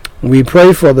 We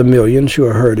pray for the millions who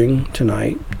are hurting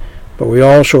tonight, but we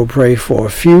also pray for a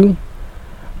few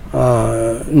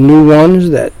new ones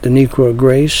that the Negro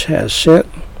Grace has sent.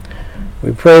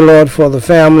 We pray, Lord, for the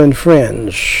family and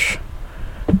friends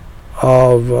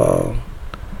of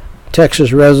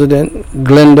Texas resident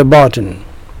Glenda Barton.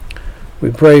 We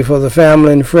pray for the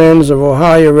family and friends of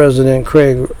Ohio resident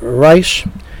Craig Rice.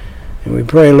 And we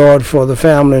pray, Lord, for the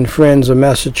family and friends of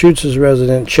Massachusetts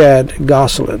resident Chad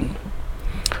Gosselin.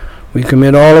 We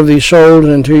commit all of these souls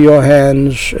into your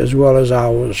hands as well as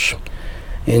ours.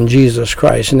 In Jesus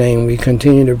Christ's name we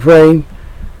continue to pray,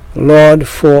 Lord,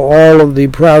 for all of the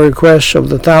prayer requests of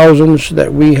the thousands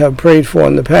that we have prayed for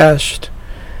in the past.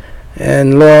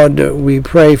 And Lord, we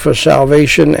pray for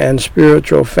salvation and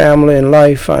spiritual, family and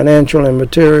life, financial and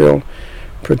material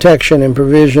protection and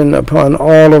provision upon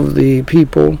all of the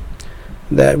people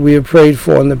that we have prayed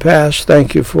for in the past.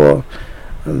 Thank you for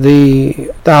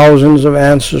the thousands of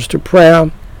answers to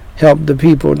prayer. Help the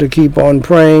people to keep on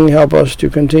praying. Help us to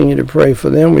continue to pray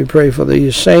for them. We pray for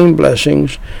these same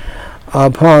blessings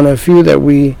upon a few that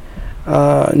we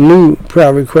new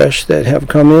prayer requests that have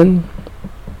come in.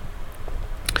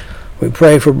 We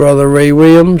pray for Brother Ray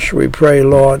Williams. We pray,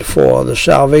 Lord, for the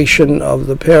salvation of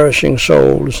the perishing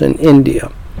souls in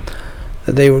India,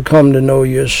 that they would come to know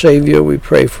you as Savior. We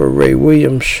pray for Ray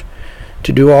Williams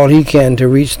to do all he can to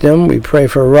reach them. We pray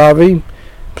for Ravi.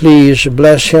 Please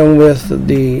bless him with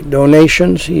the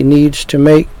donations he needs to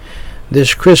make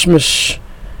this Christmas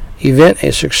event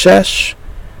a success,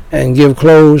 and give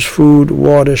clothes, food,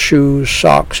 water, shoes,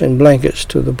 socks, and blankets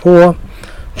to the poor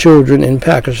children in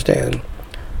Pakistan.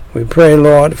 We pray,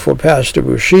 Lord, for Pastor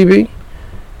Bushibi,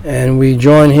 and we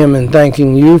join him in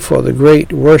thanking you for the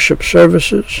great worship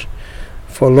services.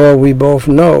 For, Lord, we both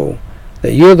know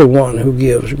that you're the one who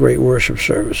gives great worship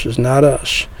services, not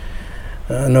us.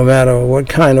 No matter what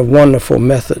kind of wonderful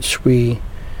methods we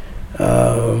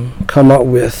come up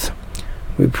with.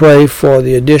 We pray for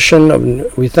the addition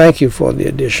of, we thank you for the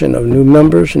addition of new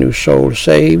members, new souls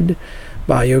saved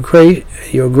by your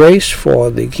grace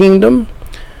for the kingdom.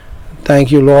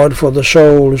 Thank you, Lord, for the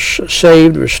souls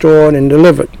saved, restored, and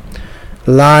delivered,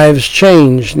 lives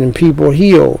changed, and people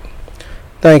healed.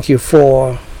 Thank you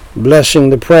for blessing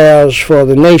the prayers for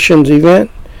the nation's event.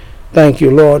 Thank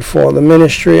you, Lord, for the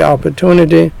ministry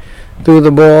opportunity through the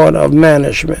Board of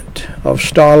Management of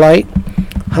Starlight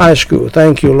High School.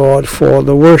 Thank you, Lord, for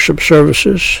the worship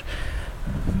services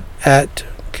at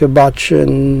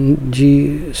Kibachan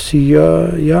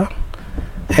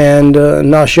and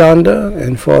Nashanda,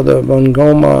 and for the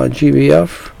Bungoma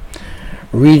GBF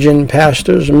region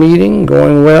pastors meeting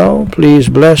going well. Please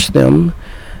bless them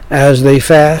as they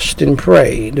fast and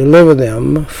pray. Deliver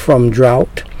them from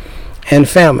drought and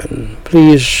famine.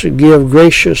 Please give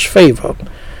gracious favor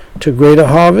to greater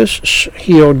harvests.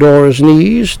 Heal Dora's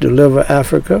knees. Deliver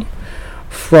Africa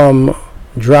from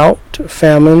drought,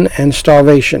 famine, and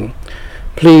starvation.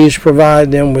 Please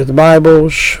provide them with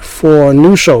Bibles for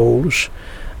new souls,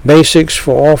 basics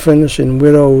for orphans and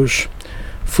widows,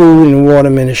 food and water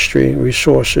ministry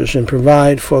resources, and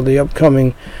provide for the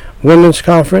upcoming Women's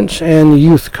Conference and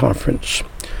Youth Conference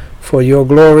for your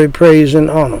glory, praise, and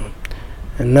honor.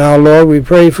 And now, Lord, we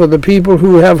pray for the people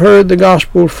who have heard the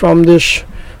gospel from this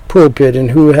pulpit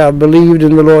and who have believed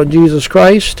in the Lord Jesus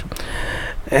Christ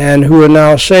and who are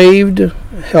now saved.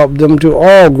 Help them to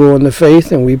all grow in the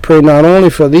faith, and we pray not only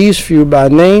for these few by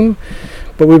name,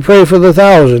 but we pray for the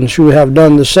thousands who have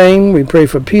done the same. We pray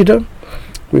for Peter.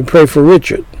 We pray for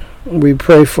Richard. We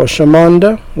pray for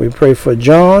Samanda. We pray for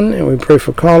John. And we pray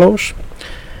for Carlos.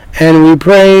 And we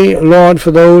pray, Lord, for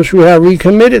those who have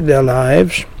recommitted their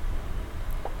lives.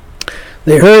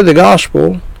 They heard the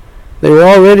gospel. They were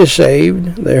already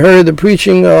saved. They heard the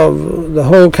preaching of the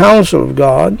whole counsel of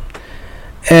God.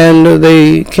 And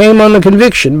they came under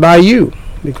conviction by you,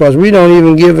 because we don't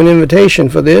even give an invitation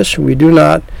for this. We do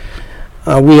not.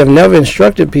 We have never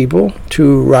instructed people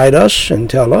to write us and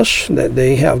tell us that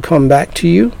they have come back to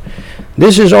you.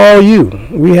 This is all you.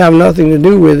 We have nothing to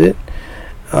do with it,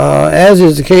 as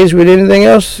is the case with anything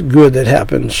else good that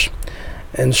happens.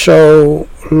 And so,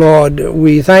 Lord,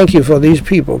 we thank you for these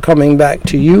people coming back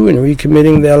to you and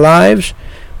recommitting their lives.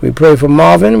 We pray for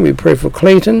Marvin. We pray for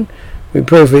Clayton. We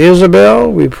pray for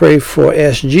Isabel. We pray for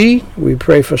SG. We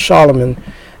pray for Solomon.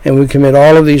 And we commit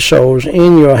all of these souls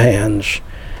in your hands.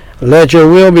 Let your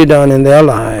will be done in their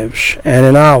lives and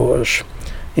in ours.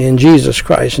 In Jesus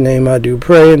Christ's name I do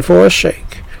pray, and for his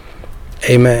sake.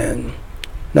 Amen.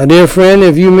 Now, dear friend,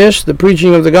 if you missed the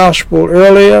preaching of the gospel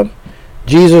earlier,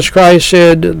 Jesus Christ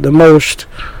said the most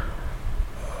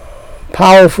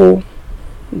powerful,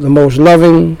 the most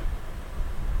loving,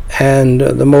 and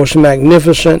the most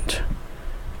magnificent,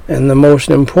 and the most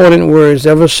important words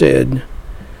ever said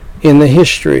in the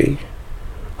history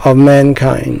of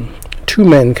mankind. To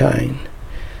mankind.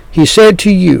 He said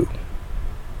to you,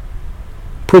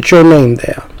 put your name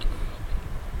there.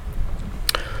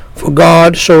 For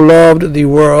God so loved the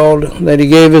world that he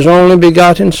gave his only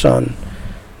begotten Son,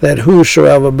 that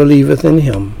whosoever believeth in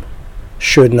him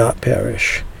should not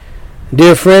perish.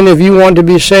 Dear friend, if you want to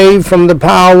be saved from the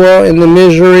power and the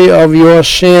misery of your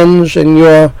sins and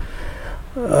your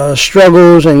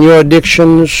struggles and your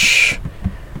addictions,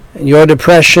 your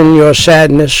depression, your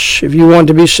sadness, if you want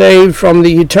to be saved from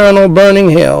the eternal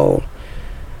burning hell,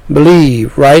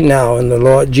 believe right now in the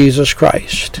Lord Jesus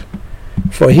Christ.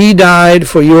 For he died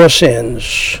for your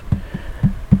sins,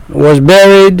 was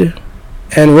buried,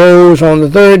 and rose on the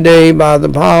third day by the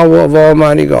power of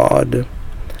Almighty God.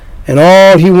 And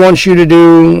all he wants you to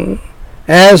do,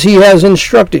 as he has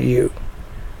instructed you,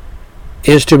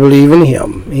 is to believe in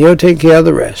him. He'll take care of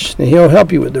the rest, and he'll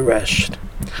help you with the rest.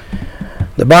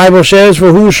 The Bible says,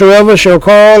 for whosoever shall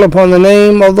call upon the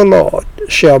name of the Lord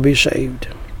shall be saved.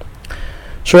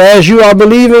 So as you are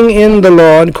believing in the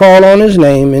Lord, call on his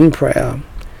name in prayer,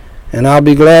 and I'll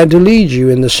be glad to lead you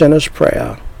in the sinner's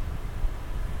prayer.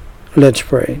 Let's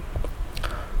pray.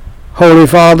 Holy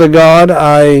Father God,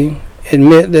 I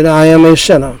admit that I am a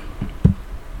sinner,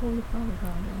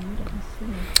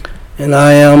 and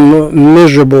I am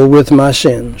miserable with my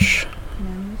sins.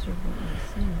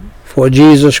 For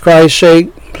Jesus Christ's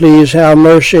sake, please have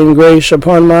mercy and grace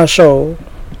upon my soul.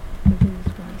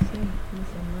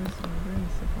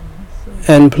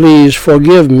 And please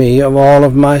forgive me of all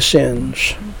of my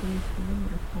sins.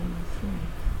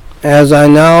 As I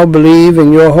now believe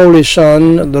in your Holy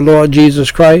Son, the Lord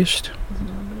Jesus Christ,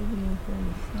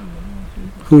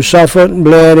 who suffered,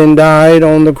 bled, and died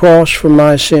on the cross for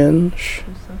my sins,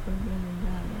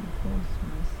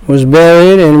 was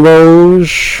buried and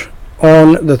rose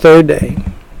on the third day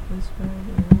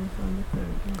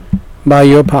by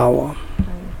your power.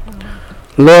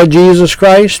 Lord Jesus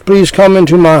Christ, please come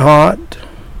into my heart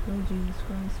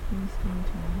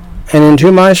and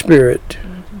into my spirit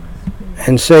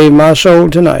and save my soul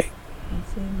tonight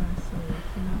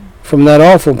from that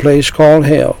awful place called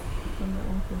hell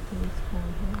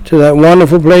to that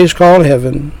wonderful place called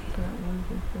heaven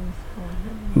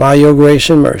by your grace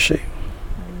and mercy.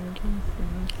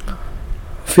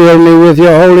 Fill me with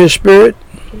your Holy Spirit.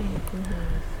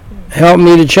 Help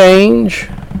me to change.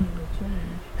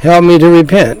 Help me to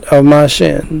repent of my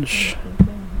sins.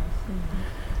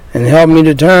 And help me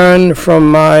to turn from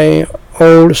my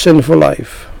old sinful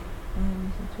life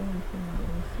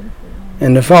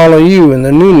and to follow you in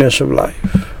the newness of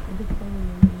life.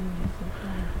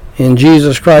 In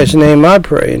Jesus Christ's name I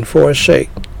pray, and for his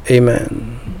sake,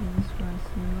 amen.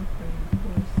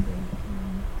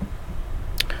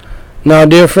 Now,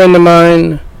 dear friend of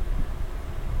mine,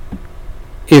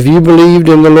 if you believed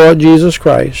in the Lord Jesus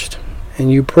Christ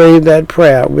and you prayed that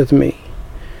prayer with me,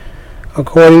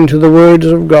 according to the words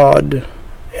of God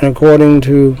and according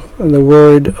to the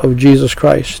word of Jesus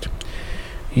Christ,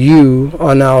 you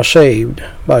are now saved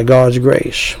by God's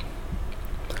grace.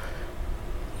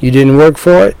 You didn't work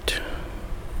for it.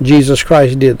 Jesus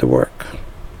Christ did the work.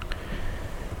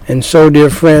 And so, dear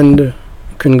friend,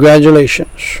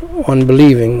 congratulations on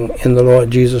believing in the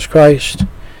Lord Jesus Christ.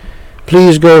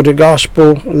 Please go to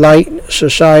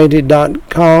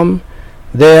GospelLightSociety.com.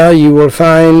 There you will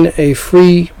find a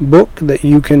free book that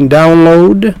you can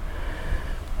download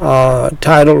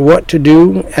titled What to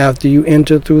Do After You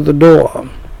Enter Through the Door.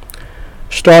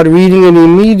 Start reading it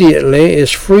immediately.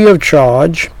 It's free of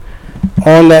charge.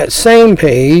 On that same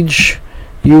page,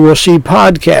 you will see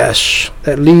podcasts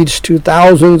that leads to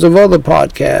thousands of other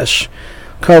podcasts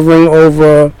covering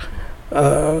over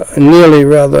nearly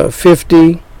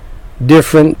 50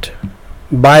 different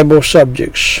Bible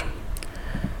subjects,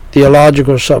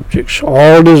 theological subjects,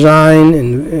 all designed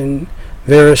in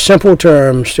very simple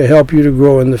terms to help you to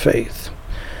grow in the faith.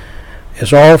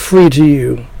 It's all free to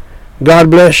you.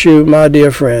 God bless you, my dear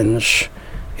friends.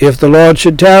 If the Lord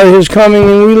should tarry his coming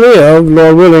and we live,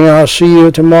 Lord willing, I'll see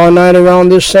you tomorrow night around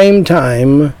this same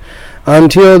time.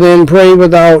 Until then, pray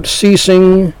without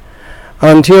ceasing.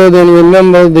 Until then,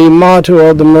 remember the motto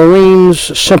of the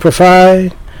Marines, Semper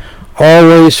Fi,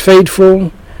 always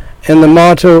faithful, and the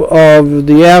motto of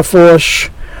the Air Force,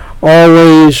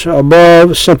 always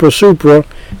above, Semper Supra.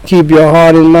 Keep your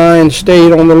heart and mind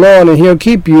stayed on the Lord, and he'll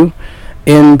keep you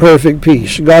in perfect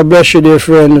peace. God bless you, dear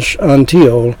friends,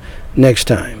 until next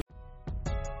time.